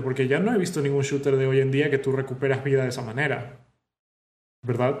 básicamente, porque ya no he visto ningún shooter de hoy en día que tú recuperas vida de esa manera,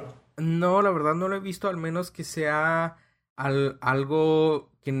 ¿verdad? No, la verdad no lo he visto, al menos que sea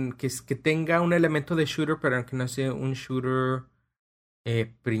algo que tenga un elemento de shooter, pero que no sea un shooter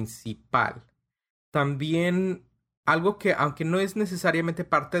principal. También algo que, aunque no es necesariamente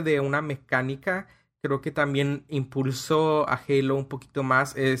parte de una mecánica, creo que también impulsó a Halo un poquito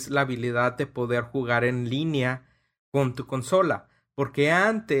más es la habilidad de poder jugar en línea con tu consola. Porque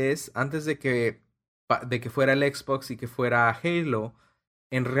antes de que fuera el Xbox y que fuera Halo,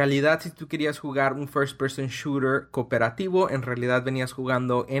 en realidad si tú querías jugar un first person shooter cooperativo, en realidad venías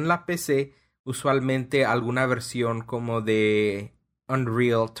jugando en la PC, usualmente alguna versión como de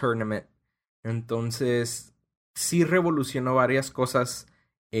Unreal Tournament. Entonces, sí revolucionó varias cosas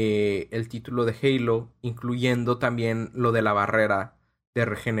el título de Halo, incluyendo también lo de la barrera de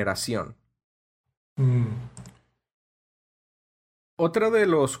regeneración. Mm. Otro de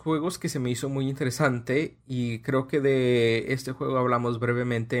los juegos que se me hizo muy interesante, y creo que de este juego hablamos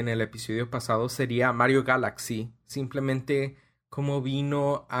brevemente en el episodio pasado, sería Mario Galaxy. Simplemente cómo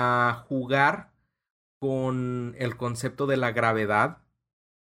vino a jugar con el concepto de la gravedad.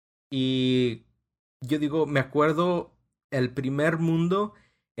 Y yo digo, me acuerdo el primer mundo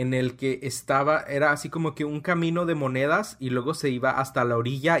en el que era así como que un camino de monedas y luego se iba hasta la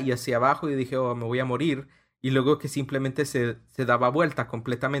orilla y hacia abajo y dije, oh, me voy a morir. Y luego que simplemente se daba vuelta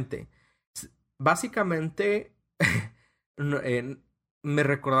completamente. Básicamente, no, me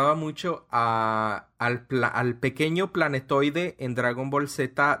recordaba mucho al pequeño planetoide en Dragon Ball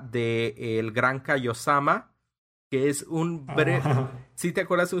Z de el Gran Kaiosama, que es un breve, Ah, si te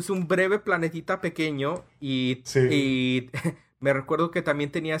acuerdas, es un breve planetita pequeño sí, y me recuerdo que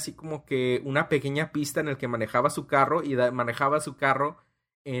también tenía así como que una pequeña pista en el que manejaba su carro y manejaba su carro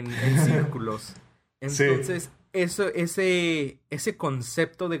en círculos. sí, Entonces, ese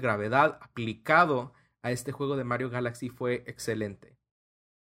concepto de gravedad aplicado a este juego de Mario Galaxy fue excelente.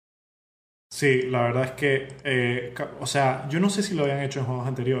 sí, la verdad es que, o sea, yo no sé si lo habían hecho en juegos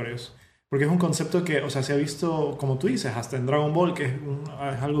anteriores, porque es un concepto que, o sea, se ha visto, como tú dices, hasta en Dragon Ball, que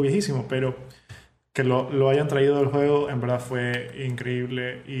es algo viejísimo, pero que lo hayan traído del juego, en verdad fue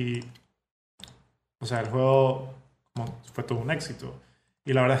increíble y, o sea, el juego fue todo un éxito.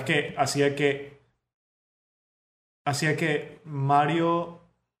 Y la verdad es que hacía que Mario,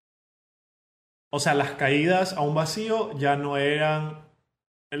 o sea, las caídas a un vacío ya no eran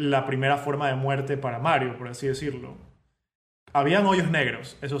la primera forma de muerte para Mario, por así decirlo. Habían hoyos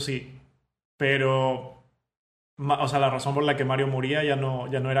negros, eso sí, pero, o sea, la razón por la que Mario moría ya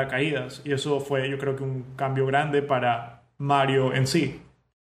no era caídas. Y eso fue, yo creo que un cambio grande para Mario en sí.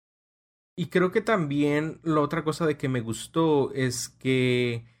 Y creo que también la otra cosa de que me gustó es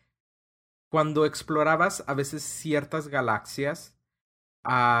que cuando explorabas a veces ciertas galaxias,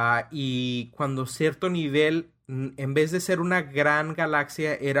 y cuando cierto nivel, en vez de ser una gran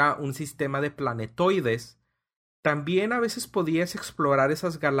galaxia, era un sistema de planetoides, también a veces podías explorar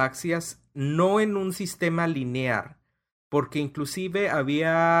esas galaxias no en un sistema lineal, porque inclusive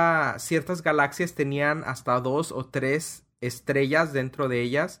había ciertas galaxias tenían hasta dos o tres estrellas dentro de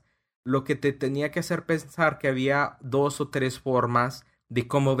ellas, lo que te tenía que hacer pensar que había dos o tres formas de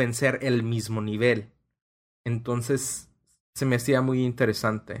cómo vencer el mismo nivel. Entonces se me hacía muy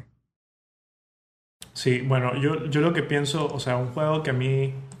interesante. Sí, bueno, yo lo que pienso, o sea, un juego que a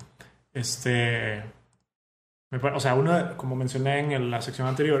mí, este, o sea, como mencioné la sección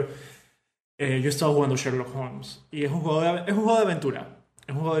anterior, yo he estado jugando Sherlock Holmes y es un juego de aventura,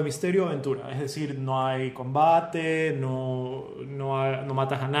 es un juego de misterio aventura, es decir, no hay combate, no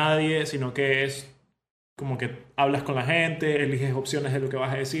matas a nadie, sino que es como que hablas con la gente, eliges opciones de lo que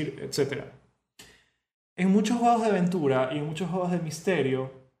vas a decir, etcétera. En muchos juegos de aventura y en muchos juegos de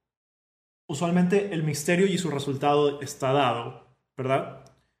misterio, usualmente el misterio y su resultado está dado, ¿verdad?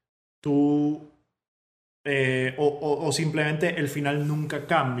 Tú, o simplemente el final nunca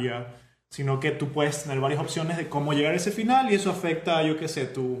cambia, sino que tú puedes tener varias opciones de cómo llegar a ese final y eso afecta, yo qué sé,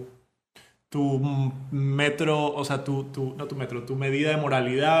 tu metro, o sea, no tu metro, tu medida de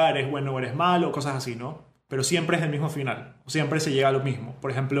moralidad, eres bueno o eres malo, cosas así, ¿no? Pero siempre es el mismo final, siempre se llega a lo mismo.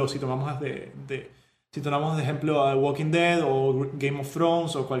 Por ejemplo, si tomamos de ejemplo a Walking Dead o Game of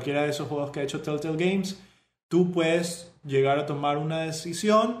Thrones o cualquiera de esos juegos que ha hecho Telltale Games, tú puedes llegar a tomar una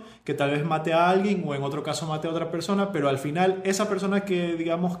decisión que tal vez mate a alguien o en otro caso mate a otra persona, pero al final esa persona que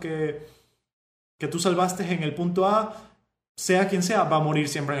digamos que tú salvaste en el punto A, sea quien sea, va a morir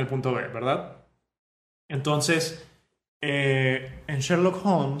siempre en el punto B, ¿verdad? Entonces, en Sherlock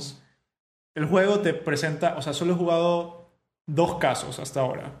Holmes, el juego te presenta, o sea, solo he jugado dos casos hasta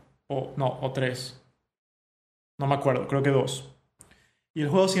ahora, o no, o tres, no me acuerdo, creo que dos. Y el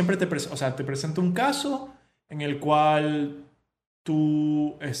juego siempre o sea, te presenta un caso en el cual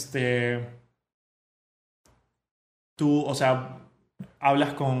tú, o sea,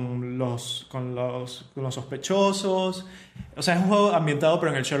 hablas con los sospechosos. O sea, es un juego ambientado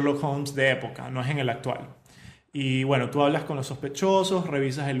pero en el Sherlock Holmes de época, no es en el actual. Y bueno, tú hablas con los sospechosos,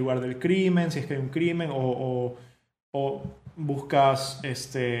 revisas el lugar del crimen, si es que hay un crimen, o buscas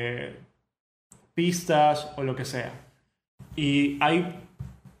pistas o lo que sea. Y hay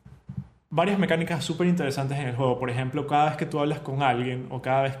varias mecánicas súper interesantes en el juego. Por ejemplo, cada vez que tú hablas con alguien o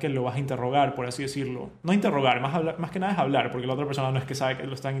cada vez que lo vas a interrogar, por así decirlo. No interrogar, más que nada es hablar, porque la otra persona no es que sabe que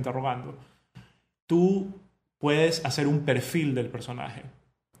lo están interrogando. Tú puedes hacer un perfil del personaje.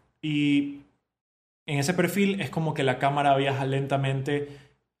 Y en ese perfil es como que la cámara viaja lentamente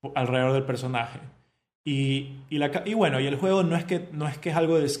alrededor del personaje. Y bueno, y el juego no es que es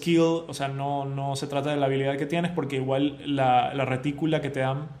algo de skill, o sea, no se trata de la habilidad que tienes, porque igual la retícula que te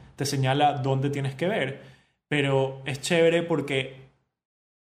dan te señala dónde tienes que ver. Pero es chévere porque,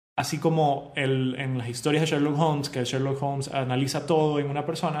 así como en las historias de Sherlock Holmes, que Sherlock Holmes analiza todo en una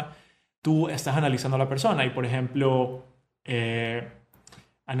persona, tú estás analizando a la persona. Y por ejemplo,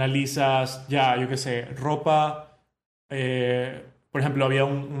 analizas, ya, yo qué sé, ropa. Por ejemplo, había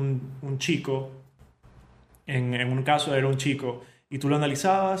un chico en un caso era un chico y tú lo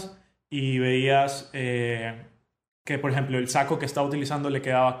analizabas y veías que, por ejemplo, el saco que estaba utilizando le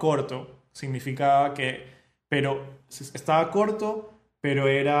quedaba corto. Significaba que, pero estaba corto, pero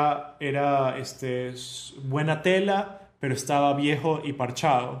era buena tela, pero estaba viejo y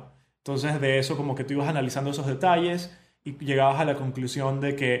parchado. Entonces, de eso, como que tú ibas analizando esos detalles y llegabas a la conclusión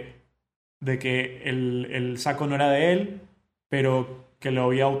de que el saco no era de él, pero que lo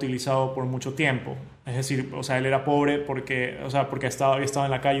había utilizado por mucho tiempo. Es decir, o sea, él era pobre porque había estado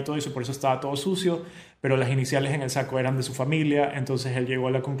en la calle y todo eso, y por eso estaba todo sucio, pero las iniciales en el saco eran de su familia, entonces él llegó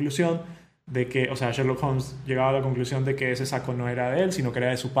a la conclusión de que, o sea, Sherlock Holmes llegaba a la conclusión de que ese saco no era de él, sino que era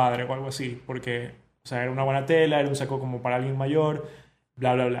de su padre o algo así, porque, o sea, era una buena tela, era un saco como para alguien mayor,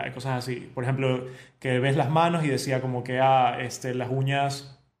 bla, bla, bla, y cosas así. Por ejemplo, que ves las manos y decía como que, las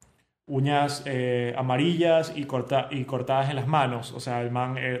uñas amarillas y cortadas en las manos. O sea, el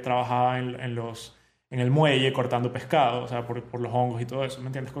man trabajaba en el muelle cortando pescado, o sea, por los hongos y todo eso, ¿me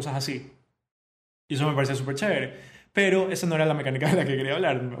entiendes? Cosas así. Y eso me parecía súper chévere. Pero esa no era la mecánica de la que quería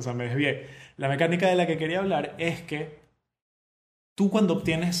hablar, o sea, me desvié. La mecánica de la que quería hablar es que tú cuando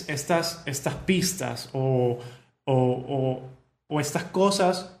obtienes estas pistas o, o estas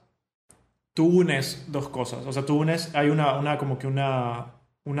cosas, tú unes dos cosas. O sea, hay como que un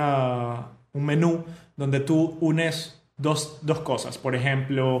menú donde tú unes dos cosas. Por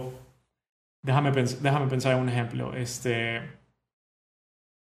ejemplo, déjame pensar en un ejemplo.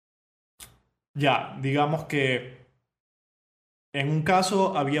 Ya, digamos que en un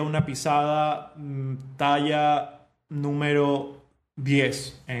caso había una pisada talla número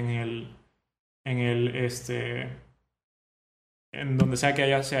 10 en donde sea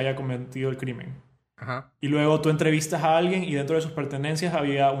que se haya cometido el crimen. Ajá. Y luego tú entrevistas a alguien y dentro de sus pertenencias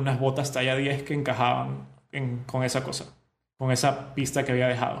había unas botas talla 10 que encajaban con esa cosa, con esa pista que había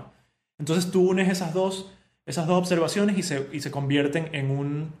dejado. Entonces tú unes esas dos observaciones y se convierten en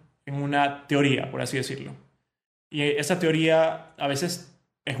una teoría, por así decirlo. Y esa teoría a veces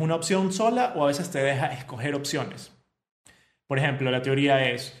es una opción sola o a veces te deja escoger opciones. Por ejemplo, la teoría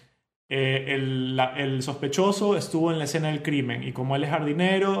es, el sospechoso estuvo en la escena del crimen y como él es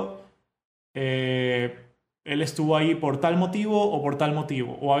jardinero, él estuvo ahí por tal motivo o por tal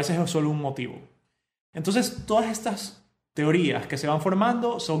motivo, o a veces es solo un motivo. Entonces, todas estas teorías que se van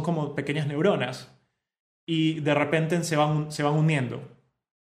formando son como pequeñas neuronas y de repente se van uniendo.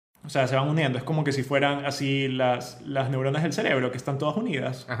 O sea, se van uniendo. Es como que si fueran así las neuronas del cerebro que están todas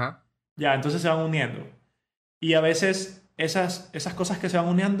unidas. Ajá. Ya, entonces se van uniendo. Y a veces esas cosas que se van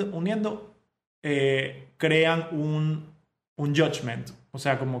uniendo crean un judgment, o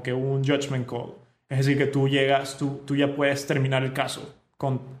sea, como que un judgment call. Es decir, que tú ya puedes terminar el caso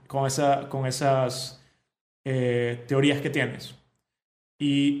con esas teorías que tienes.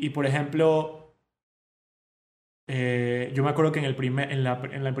 Por ejemplo, yo me acuerdo que en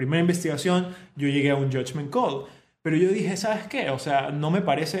la primera investigación yo llegué a un judgment call, pero yo dije, ¿sabes qué? O sea, no me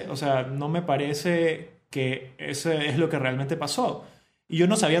parece que ese es lo que realmente pasó. Y yo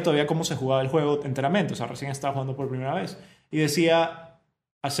no sabía todavía cómo se jugaba el juego enteramente, o sea, recién estaba jugando por primera vez. Y decía,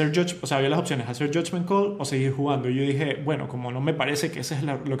 o sea, había las opciones, hacer judgment call o seguir jugando. Y yo dije, bueno, como no me parece que ese es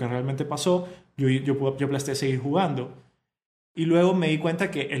lo que realmente pasó, yo aplasté seguir jugando. Y luego me di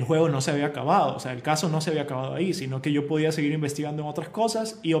cuenta que el juego no se había acabado, o sea, el caso no se había acabado ahí, sino que yo podía seguir investigando en otras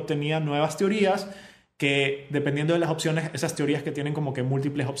cosas y obtenía nuevas teorías que, dependiendo de las opciones, esas teorías que tienen como que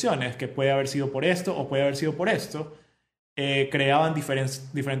múltiples opciones, que puede haber sido por esto o puede haber sido por esto, creaban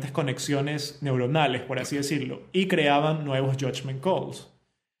diferentes conexiones neuronales, por así decirlo, y creaban nuevos judgment calls.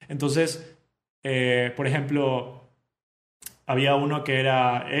 Entonces, por ejemplo, había uno que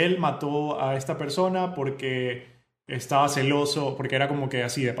era, él mató a esta persona porque estaba celoso, porque era como que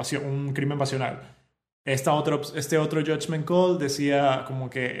así, de pasión, un crimen pasional. Este otro judgment call decía como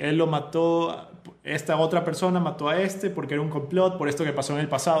que él lo mató, esta otra persona mató a este porque era un complot por esto que pasó en el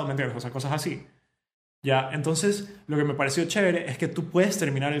pasado, ¿me entiendes? O sea, cosas así. Ya, entonces lo que me pareció chévere es que tú puedes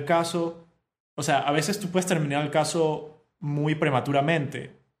terminar el caso, o sea, a veces tú puedes terminar el caso muy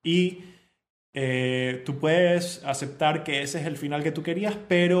prematuramente y tú puedes aceptar que ese es el final que tú querías,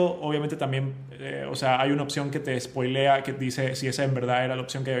 pero obviamente también, o sea, hay una opción que te spoilea, que dice si esa en verdad era la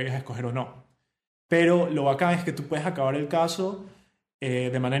opción que debías escoger o no. Pero lo bacán es que tú puedes acabar el caso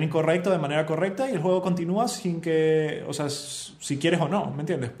de manera incorrecta o de manera correcta y el juego continúa sin que, o sea, si quieres o no, ¿me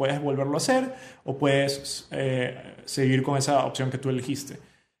entiendes? Puedes volverlo a hacer o puedes seguir con esa opción que tú elegiste.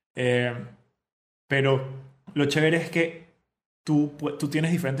 Eh, pero lo chévere es que tú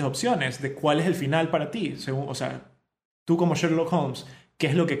tienes diferentes opciones de cuál es el final para ti, según, o sea, tú como Sherlock Holmes, ¿qué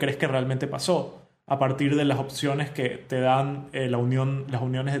es lo que crees que realmente pasó a partir de las opciones que te dan las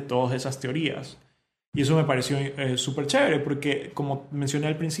uniones de todas esas teorías? Y eso me pareció súper chévere porque, como mencioné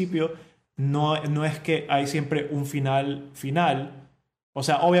al principio, no es que hay siempre un final. O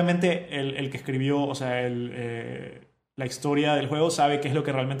sea, obviamente el que escribió, o sea, la historia del juego sabe qué es lo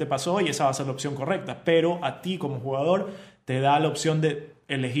que realmente pasó y esa va a ser la opción correcta. Pero a ti como jugador te da la opción de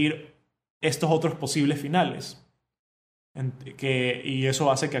elegir estos otros posibles finales. Y eso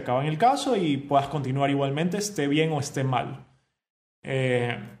hace que acaben el caso y puedas continuar igualmente, esté bien o esté mal.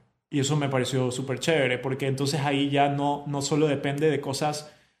 Eh, y eso me pareció súper chévere, porque entonces ahí ya no solo depende de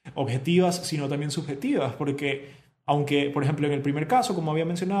cosas objetivas, sino también subjetivas, porque aunque, por ejemplo, en el primer caso, como había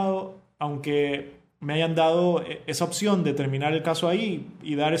mencionado, aunque me hayan dado esa opción de terminar el caso ahí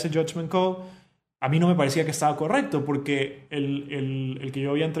y dar ese judgment call, a mí no me parecía que estaba correcto, porque el que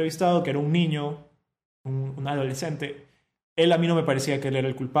yo había entrevistado, que era un niño, un adolescente, él a mí no me parecía que él era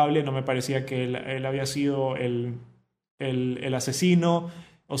el culpable, no me parecía que él había sido el asesino.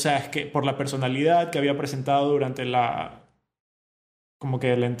 O sea, es que por la personalidad que había presentado durante como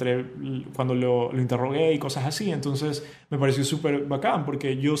que cuando lo interrogué y cosas así, entonces me pareció súper bacán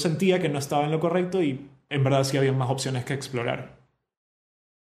porque yo sentía que no estaba en lo correcto y en verdad sí había más opciones que explorar.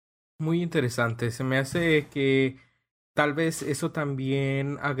 Muy interesante. Se me hace que tal vez eso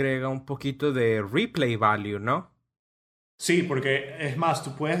también agrega un poquito de replay value, ¿no? Sí, porque es más, tú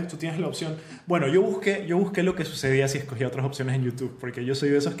tienes la opción. Bueno, yo busqué lo que sucedía si escogía otras opciones en YouTube, porque yo soy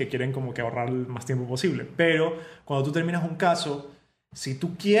de esos que quieren como que ahorrar el más tiempo posible. Pero cuando tú terminas un caso, si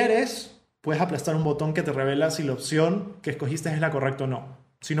tú quieres, puedes aplastar un botón que te revela si la opción que escogiste es la correcta o no.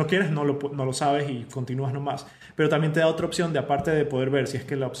 Si no quieres, no lo sabes y continúas nomás. Pero también te da otra opción de, aparte de poder ver si es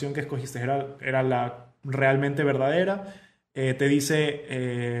que la opción que escogiste era la realmente verdadera, te dice,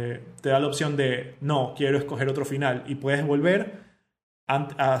 te da la opción de no, quiero escoger otro final y puedes volver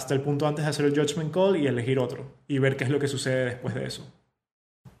hasta el punto antes de hacer el judgment call y elegir otro y ver qué es lo que sucede después de eso.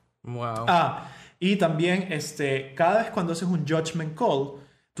 Wow. Ah, y también cada vez cuando haces un judgment call,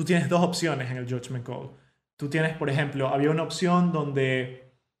 tú tienes dos opciones en el judgment call. Tú tienes, por ejemplo, había una opción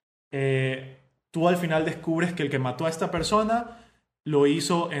donde tú al final descubres que el que mató a esta persona lo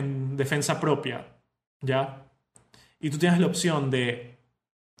hizo en defensa propia, ¿ya? Y tú tienes la opción de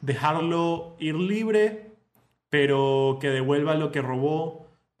dejarlo ir libre, pero que devuelva lo que robó.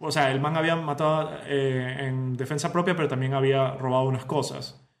 O sea, el man había matado en defensa propia, pero también había robado unas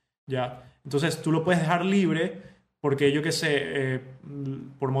cosas, ¿ya? Entonces tú lo puedes dejar libre porque yo qué sé,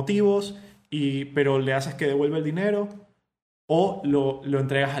 por motivos, pero le haces que devuelva el dinero o lo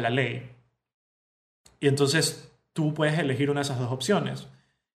entregas a la ley. Y entonces tú puedes elegir una de esas dos opciones.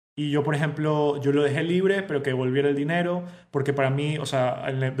 Y yo, por ejemplo, yo lo dejé libre, pero que devolviera el dinero, porque para mí, o sea,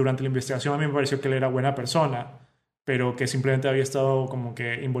 durante la investigación a mí me pareció que él era buena persona, pero que simplemente había estado como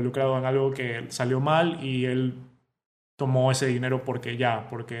que involucrado en algo que salió mal y él tomó ese dinero porque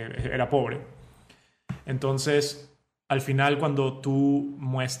era pobre. Entonces, al final, cuando tú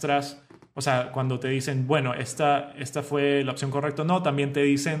muestras, o sea, cuando te dicen, bueno, esta fue la opción correcta o no, también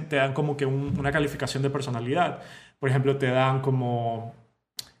te dan como que una calificación de personalidad. Por ejemplo, te dan como,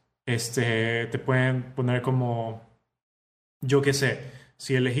 te pueden poner como, yo qué sé,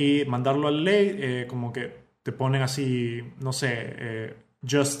 si elegí mandarlo a la ley, como que te ponen así, no sé,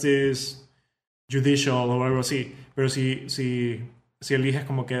 justice, judicial o algo así. Pero si eliges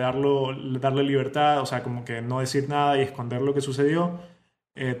como que darle libertad, o sea, como que no decir nada y esconder lo que sucedió,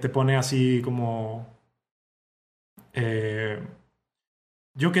 te pone así como, eh,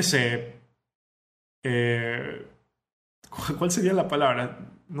 yo qué sé, eh, ¿cuál sería la palabra?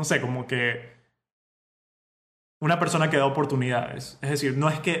 No sé, como que una persona que da oportunidades. Es decir, no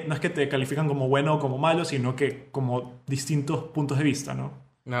es que te califican como bueno o como malo, sino que como distintos puntos de vista, ¿no?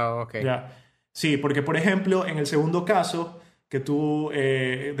 No, ok. Ya. Sí, porque por ejemplo, en el segundo caso, que tú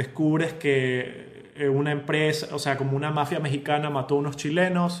descubres que una empresa, o sea, como una mafia mexicana mató a unos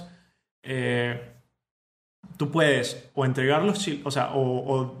chilenos, eh, tú puedes o entregar o sea,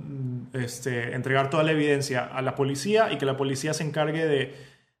 entregar toda la evidencia a la policía y que la policía se encargue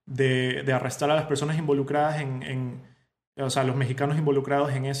de arrestar a las personas involucradas o sea, los mexicanos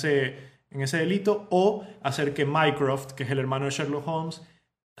involucrados en ese delito, o hacer que Mycroft, que es el hermano de Sherlock Holmes,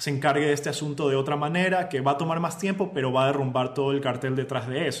 se encargue de este asunto de otra manera, que va a tomar más tiempo, pero va a derrumbar todo el cartel detrás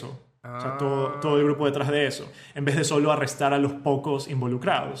de eso. O sea, todo el Ah, grupo detrás de eso, en vez de solo arrestar a los pocos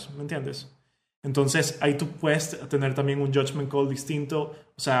involucrados, ¿me entiendes? Entonces ahí tú puedes tener también un judgment call distinto,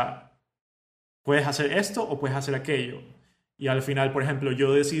 o sea, puedes hacer esto o puedes hacer aquello. Y al final, por ejemplo,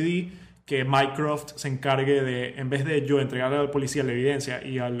 yo decidí que Mycroft se encargue de, en vez de yo entregar a la policía la evidencia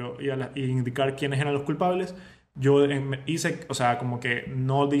y indicar quiénes eran los culpables, yo hice, o sea, como que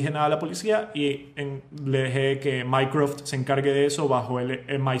no dije nada a la policía y le dejé que Mycroft se encargue de eso bajo el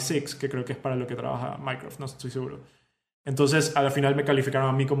MI6, que creo que es para lo que trabaja Mycroft, no estoy seguro. Entonces, al final me calificaron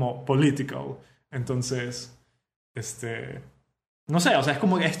a mí como political. Entonces, este, no sé, o sea, es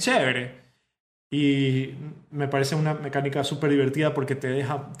como que es chévere. Y me parece una mecánica súper divertida porque te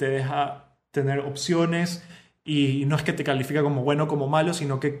deja tener opciones y no es que te califica como bueno o como malo,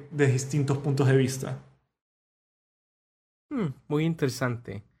 sino que de distintos puntos de vista. muy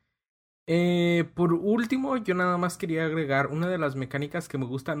interesante. Por último, yo nada más quería agregar una de las mecánicas que me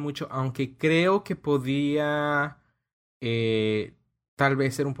gustan mucho, aunque creo que podía eh, tal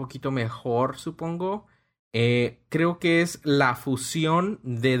vez ser un poquito mejor, supongo. Creo que es la fusión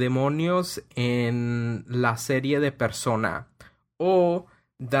de demonios en la serie de Persona o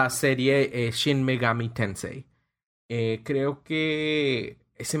la serie Shin Megami Tensei. Creo que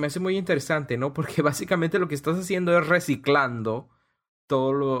se me hace muy interesante, ¿no? Porque básicamente lo que estás haciendo es reciclando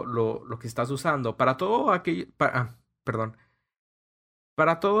todo lo que estás usando. Para todo aquello, perdón.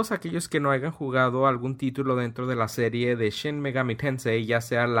 Para todos aquellos que no hayan jugado algún título dentro de la serie de Shin Megami Tensei, ya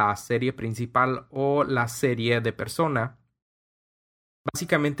sea la serie principal o la serie de Persona,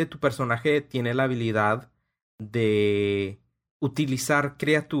 básicamente tu personaje tiene la habilidad de utilizar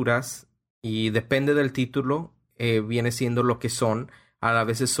criaturas y depende del título, viene siendo lo que son. A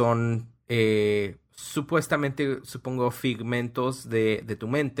veces son supuestamente, supongo, figmentos de tu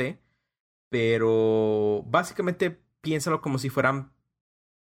mente, pero básicamente piénsalo como si fueran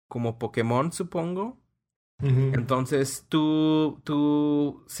como Pokémon, supongo. Ujú. Entonces,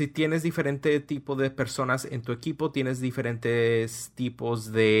 si tienes diferente tipo de personas en tu equipo, tienes diferentes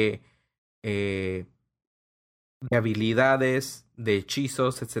tipos eh, de habilidades, de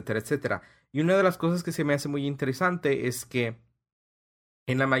hechizos, etcétera, etcétera. Y una de las cosas que se me hace muy interesante es que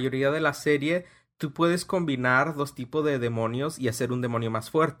en la mayoría de la serie, tú puedes combinar dos tipos de demonios y hacer un demonio más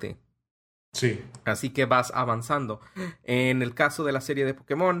fuerte. Sí. Así que vas avanzando. En el caso de la serie de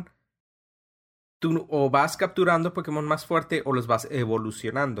Pokémon, tú o vas capturando Pokémon más fuerte o los vas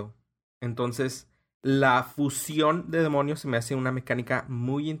evolucionando. Entonces, la fusión de demonios se me hace una mecánica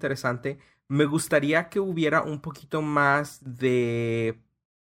muy interesante. Me gustaría que hubiera un poquito más de,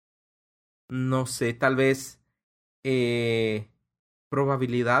 no sé, tal vez eh,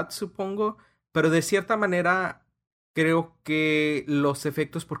 probabilidad, supongo, pero de cierta manera creo que los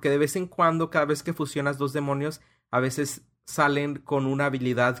efectos, porque de vez en cuando, cada vez que fusionas dos demonios, a veces salen con una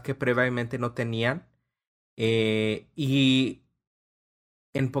habilidad que previamente no tenían. Y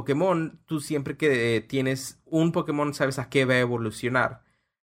en Pokémon, tú siempre que tienes un Pokémon, sabes a qué va a evolucionar.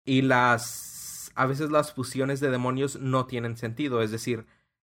 Y a veces las fusiones de demonios no tienen sentido. Es decir,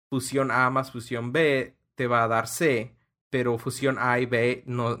 fusión A más fusión B te va a dar C, pero fusión A y B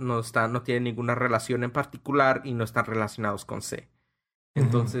no tienen ninguna relación en particular y no están relacionados con C. Ujú.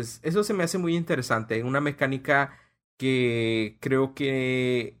 Entonces, eso se me hace muy interesante. Una mecánica que creo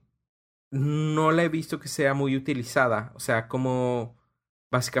que no la he visto que sea muy utilizada. O sea, como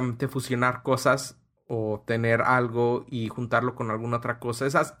básicamente fusionar cosas o tener algo y juntarlo con alguna otra cosa.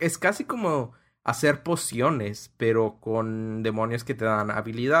 Es casi como hacer pociones, pero con demonios que te dan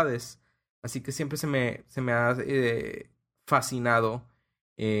habilidades. Así que siempre se me ha fascinado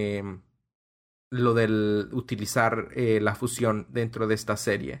em, lo del utilizar la fusión dentro de esta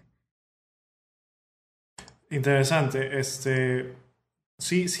serie. Interesante.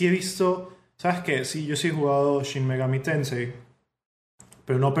 Sí, sí he visto. ¿Sabes qué? Sí, yo sí he jugado Shin Megami Tensei,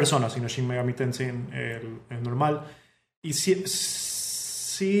 pero no Persona, sino Shin Megami Tensei en el normal. Y sí,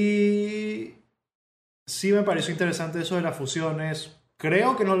 sí, sí me pareció interesante eso de las fusiones.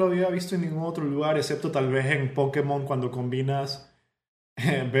 Creo que no lo había visto en ningún otro lugar, excepto tal vez en Pokémon cuando combinas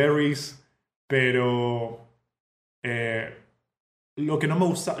berries, pero eh, lo que no me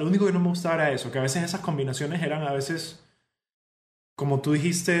gusta, lo único que no me gustaba era eso, que a veces esas combinaciones eran a veces, como tú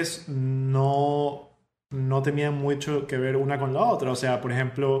dijiste, no tenían mucho que ver una con la otra. O sea, por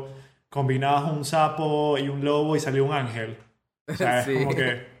ejemplo, combinabas un sapo y un lobo y salió un ángel. O sea, es Sí. como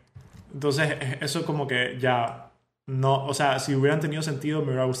que, entonces eso como que ya no, o sea, si hubieran tenido sentido me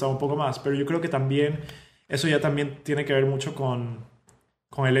hubiera gustado un poco más, pero yo creo que también eso ya también tiene que ver mucho con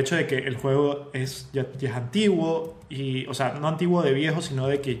el hecho de que el juego ya es antiguo y, o sea, no antiguo de viejo, sino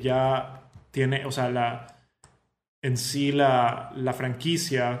de que ya tiene, o sea, en sí la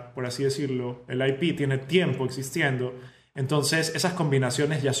franquicia, por así decirlo, el IP tiene tiempo existiendo, entonces esas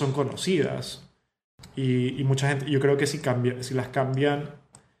combinaciones ya son conocidas y mucha gente, yo creo que si las cambian,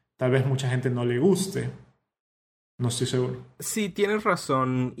 tal vez mucha gente no le guste, no estoy seguro. Sí, tienes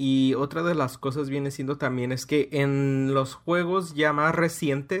razón. Y otra de las cosas viene siendo también es que en los juegos ya más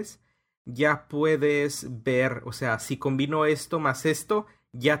recientes ya puedes ver, o sea, si combino esto más esto,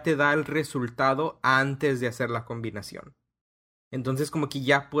 ya te da el resultado antes de hacer la combinación. Entonces como que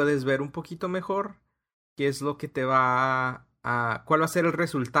ya puedes ver un poquito mejor qué es lo que cuál va a ser el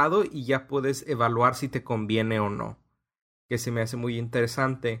resultado y ya puedes evaluar si te conviene o no, que se me hace muy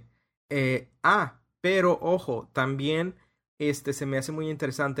interesante. Pero ojo, también se me hace muy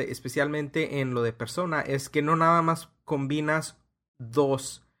interesante, especialmente en lo de persona, es que no nada más combinas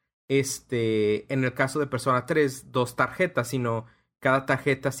dos, en el caso de Persona 3 dos tarjetas, sino cada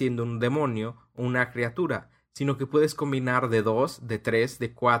tarjeta siendo un demonio o una criatura, sino que puedes combinar de dos, de tres,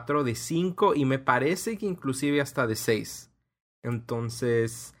 de cuatro, de cinco y me parece que inclusive hasta de seis.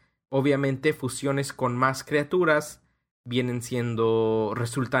 Entonces, obviamente fusiones con más criaturas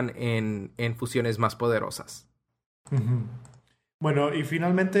resultan en fusiones más poderosas. Ujú. Bueno, y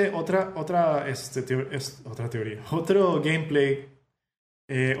finalmente otra teoría, otro gameplay,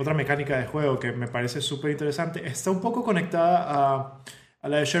 otra mecánica de juego que me parece súper interesante, está un poco conectada a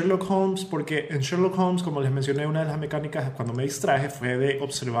la de Sherlock Holmes, porque en Sherlock Holmes, como les mencioné, una de las mecánicas cuando me distraje fue de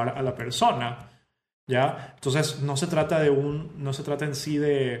observar a la persona, ¿ya? Entonces no se trata en sí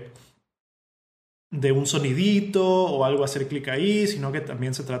de un sonidito o algo hacer clic ahí, sino que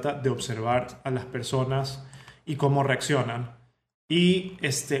también se trata de observar a las personas y cómo reaccionan. Y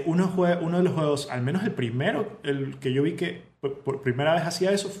uno de los juegos, al menos el primero, el que yo vi que por primera vez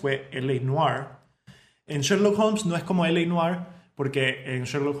hacía eso fue L.A. Noire. En Sherlock Holmes no es como L.A. Noir, porque en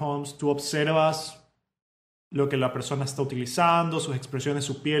Sherlock Holmes tú observas lo que la persona está utilizando, sus expresiones,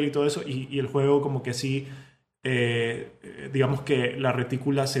 su piel y todo eso, y el juego como que sí, digamos que la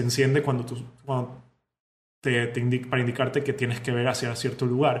retícula se enciende cuando para indicarte que tienes que ver hacia cierto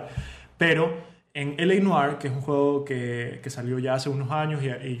lugar. Pero en L.A. Noir, que es un juego que salió ya hace unos años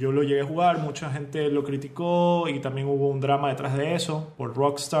y yo lo llegué a jugar, mucha gente lo criticó y también hubo un drama detrás de eso por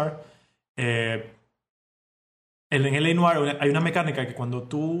Rockstar. En L.A. Noir hay una mecánica que cuando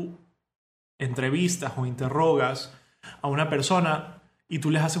tú entrevistas o interrogas a una persona y tú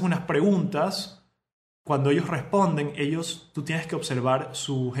les haces unas preguntas, cuando ellos responden, tú tienes que observar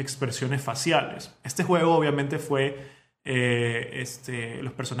sus expresiones faciales. Este juego obviamente fue,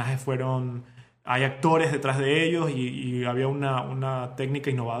 los personajes fueron, hay actores detrás de ellos y había una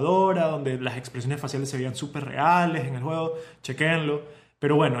técnica innovadora donde las expresiones faciales se veían súper reales en el juego, chequéenlo.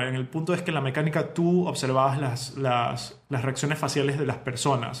 Pero bueno, en el punto es que en la mecánica tú observabas las reacciones faciales de las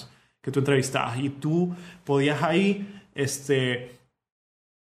personas que tú entrevistabas y tú podías ahí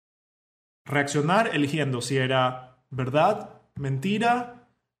reaccionar eligiendo si era verdad, mentira,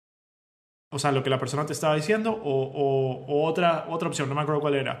 o sea, lo que la persona te estaba diciendo o otra opción, no me acuerdo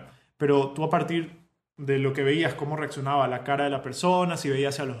cuál era. Pero tú a partir de lo que veías, cómo reaccionaba la cara de la persona, si veía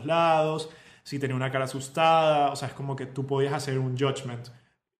hacia los lados, si tenía una cara asustada, o sea, es como que tú podías hacer un judgment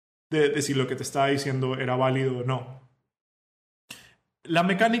de si lo que te estaba diciendo era válido o no. La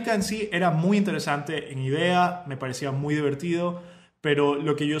mecánica en sí era muy interesante en idea, me parecía muy divertido, pero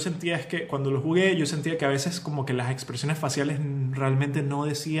lo que yo sentía es que cuando lo jugué, yo sentía que a veces como que las expresiones faciales realmente no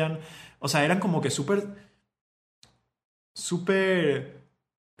decían, o sea, eran como que súper,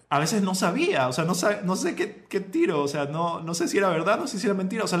 a veces no sabía, o sea, no sé qué tiro, o sea, no sé si era verdad, no sé si era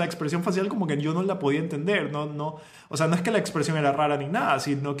mentira, o sea, la expresión facial como que yo no la podía entender, o sea, no es que la expresión era rara ni nada,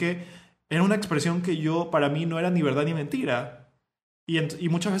 sino que era una expresión que para mí no era ni verdad ni mentira. Y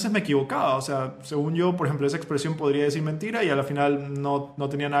muchas veces me equivocaba, o sea, según yo, por ejemplo, esa expresión podría decir mentira y al final no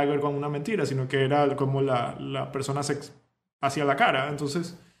tenía nada que ver con una mentira, sino que era como la persona hacía la cara.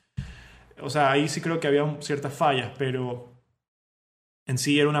 Entonces, o sea, ahí sí creo que había ciertas fallas, pero en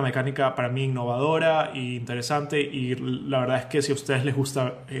sí era una mecánica para mí innovadora e interesante y la verdad es que si a ustedes les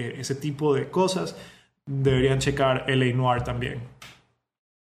gusta ese tipo de cosas, deberían checar L.A. Noir también.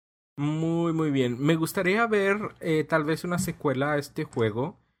 Muy, muy bien. Me gustaría ver tal vez una secuela a este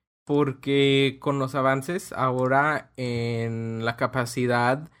juego, porque con los avances ahora en la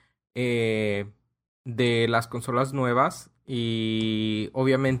capacidad de las consolas nuevas y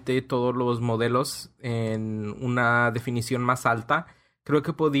obviamente todos los modelos en una definición más alta, creo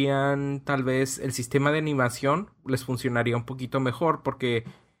que podían, tal vez el sistema de animación les funcionaría un poquito mejor, porque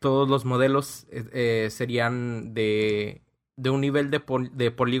todos los modelos serían de un nivel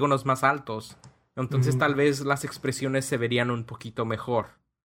de polígonos más altos. Entonces tal vez las expresiones se verían un poquito mejor.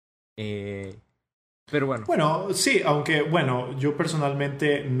 Pero bueno. Bueno, sí, aunque bueno, yo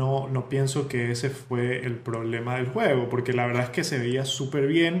personalmente no pienso que ese fue el problema del juego, porque la verdad es que se veía súper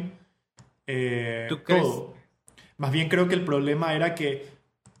bien ¿Tú crees? todo. Más bien creo que el problema era que,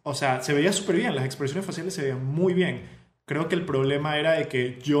 o sea, se veía súper bien, las expresiones faciales se veían muy bien. Creo que el problema era de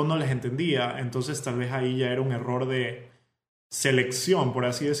que yo no les entendía, entonces tal vez ahí ya era un error de selección, por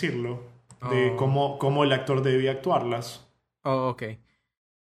así decirlo, de cómo el actor debía actuarlas. Oh, ok.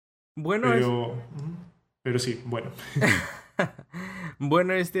 Bueno, pero sí, bueno.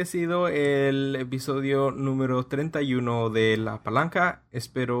 Bueno, este ha sido el episodio número 31 de La Palanca.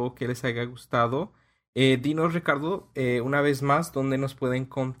 Espero que les haya gustado. Dinos, Ricardo, una vez más, ¿dónde nos pueden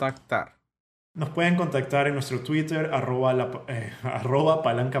contactar? Nos pueden contactar en nuestro Twitter, arroba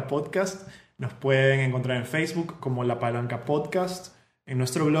Palanca Podcast. Nos pueden encontrar en Facebook como La Palanca Podcast. En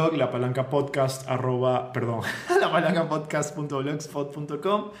nuestro blog,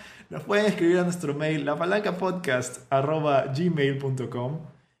 lapalancapodcast.blogspot.com. Nos pueden escribir a nuestro mail, lapalancapodcast@gmail.com.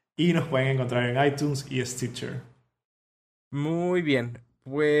 Y nos pueden encontrar en iTunes y Stitcher. Muy bien.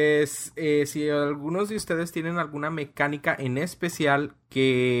 Pues si algunos de ustedes tienen alguna mecánica en especial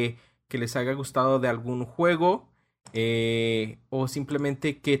que les haya gustado de algún juego, o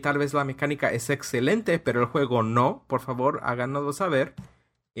simplemente que tal vez la mecánica es excelente pero el juego no, por favor háganoslo saber.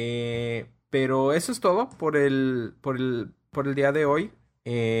 Pero eso es todo por el día de hoy.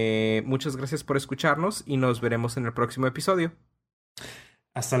 Muchas gracias por escucharnos y nos veremos en el próximo episodio.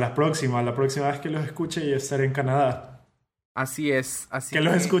 Hasta la próxima vez que los escuche y estaré en Canadá. Así es,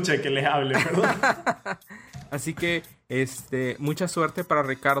 los escuche, que les hable, perdón. Así que mucha suerte para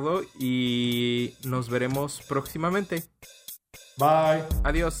Ricardo y nos veremos próximamente. Bye.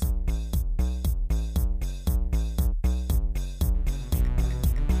 Adiós.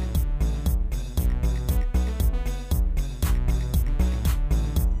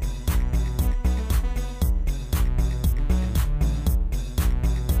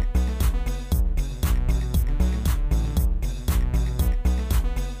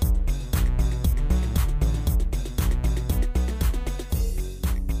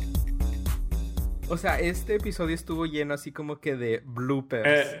 O sea, este episodio estuvo lleno así como que de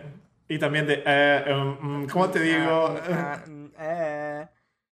bloopers. Y también de... ¿cómo te digo?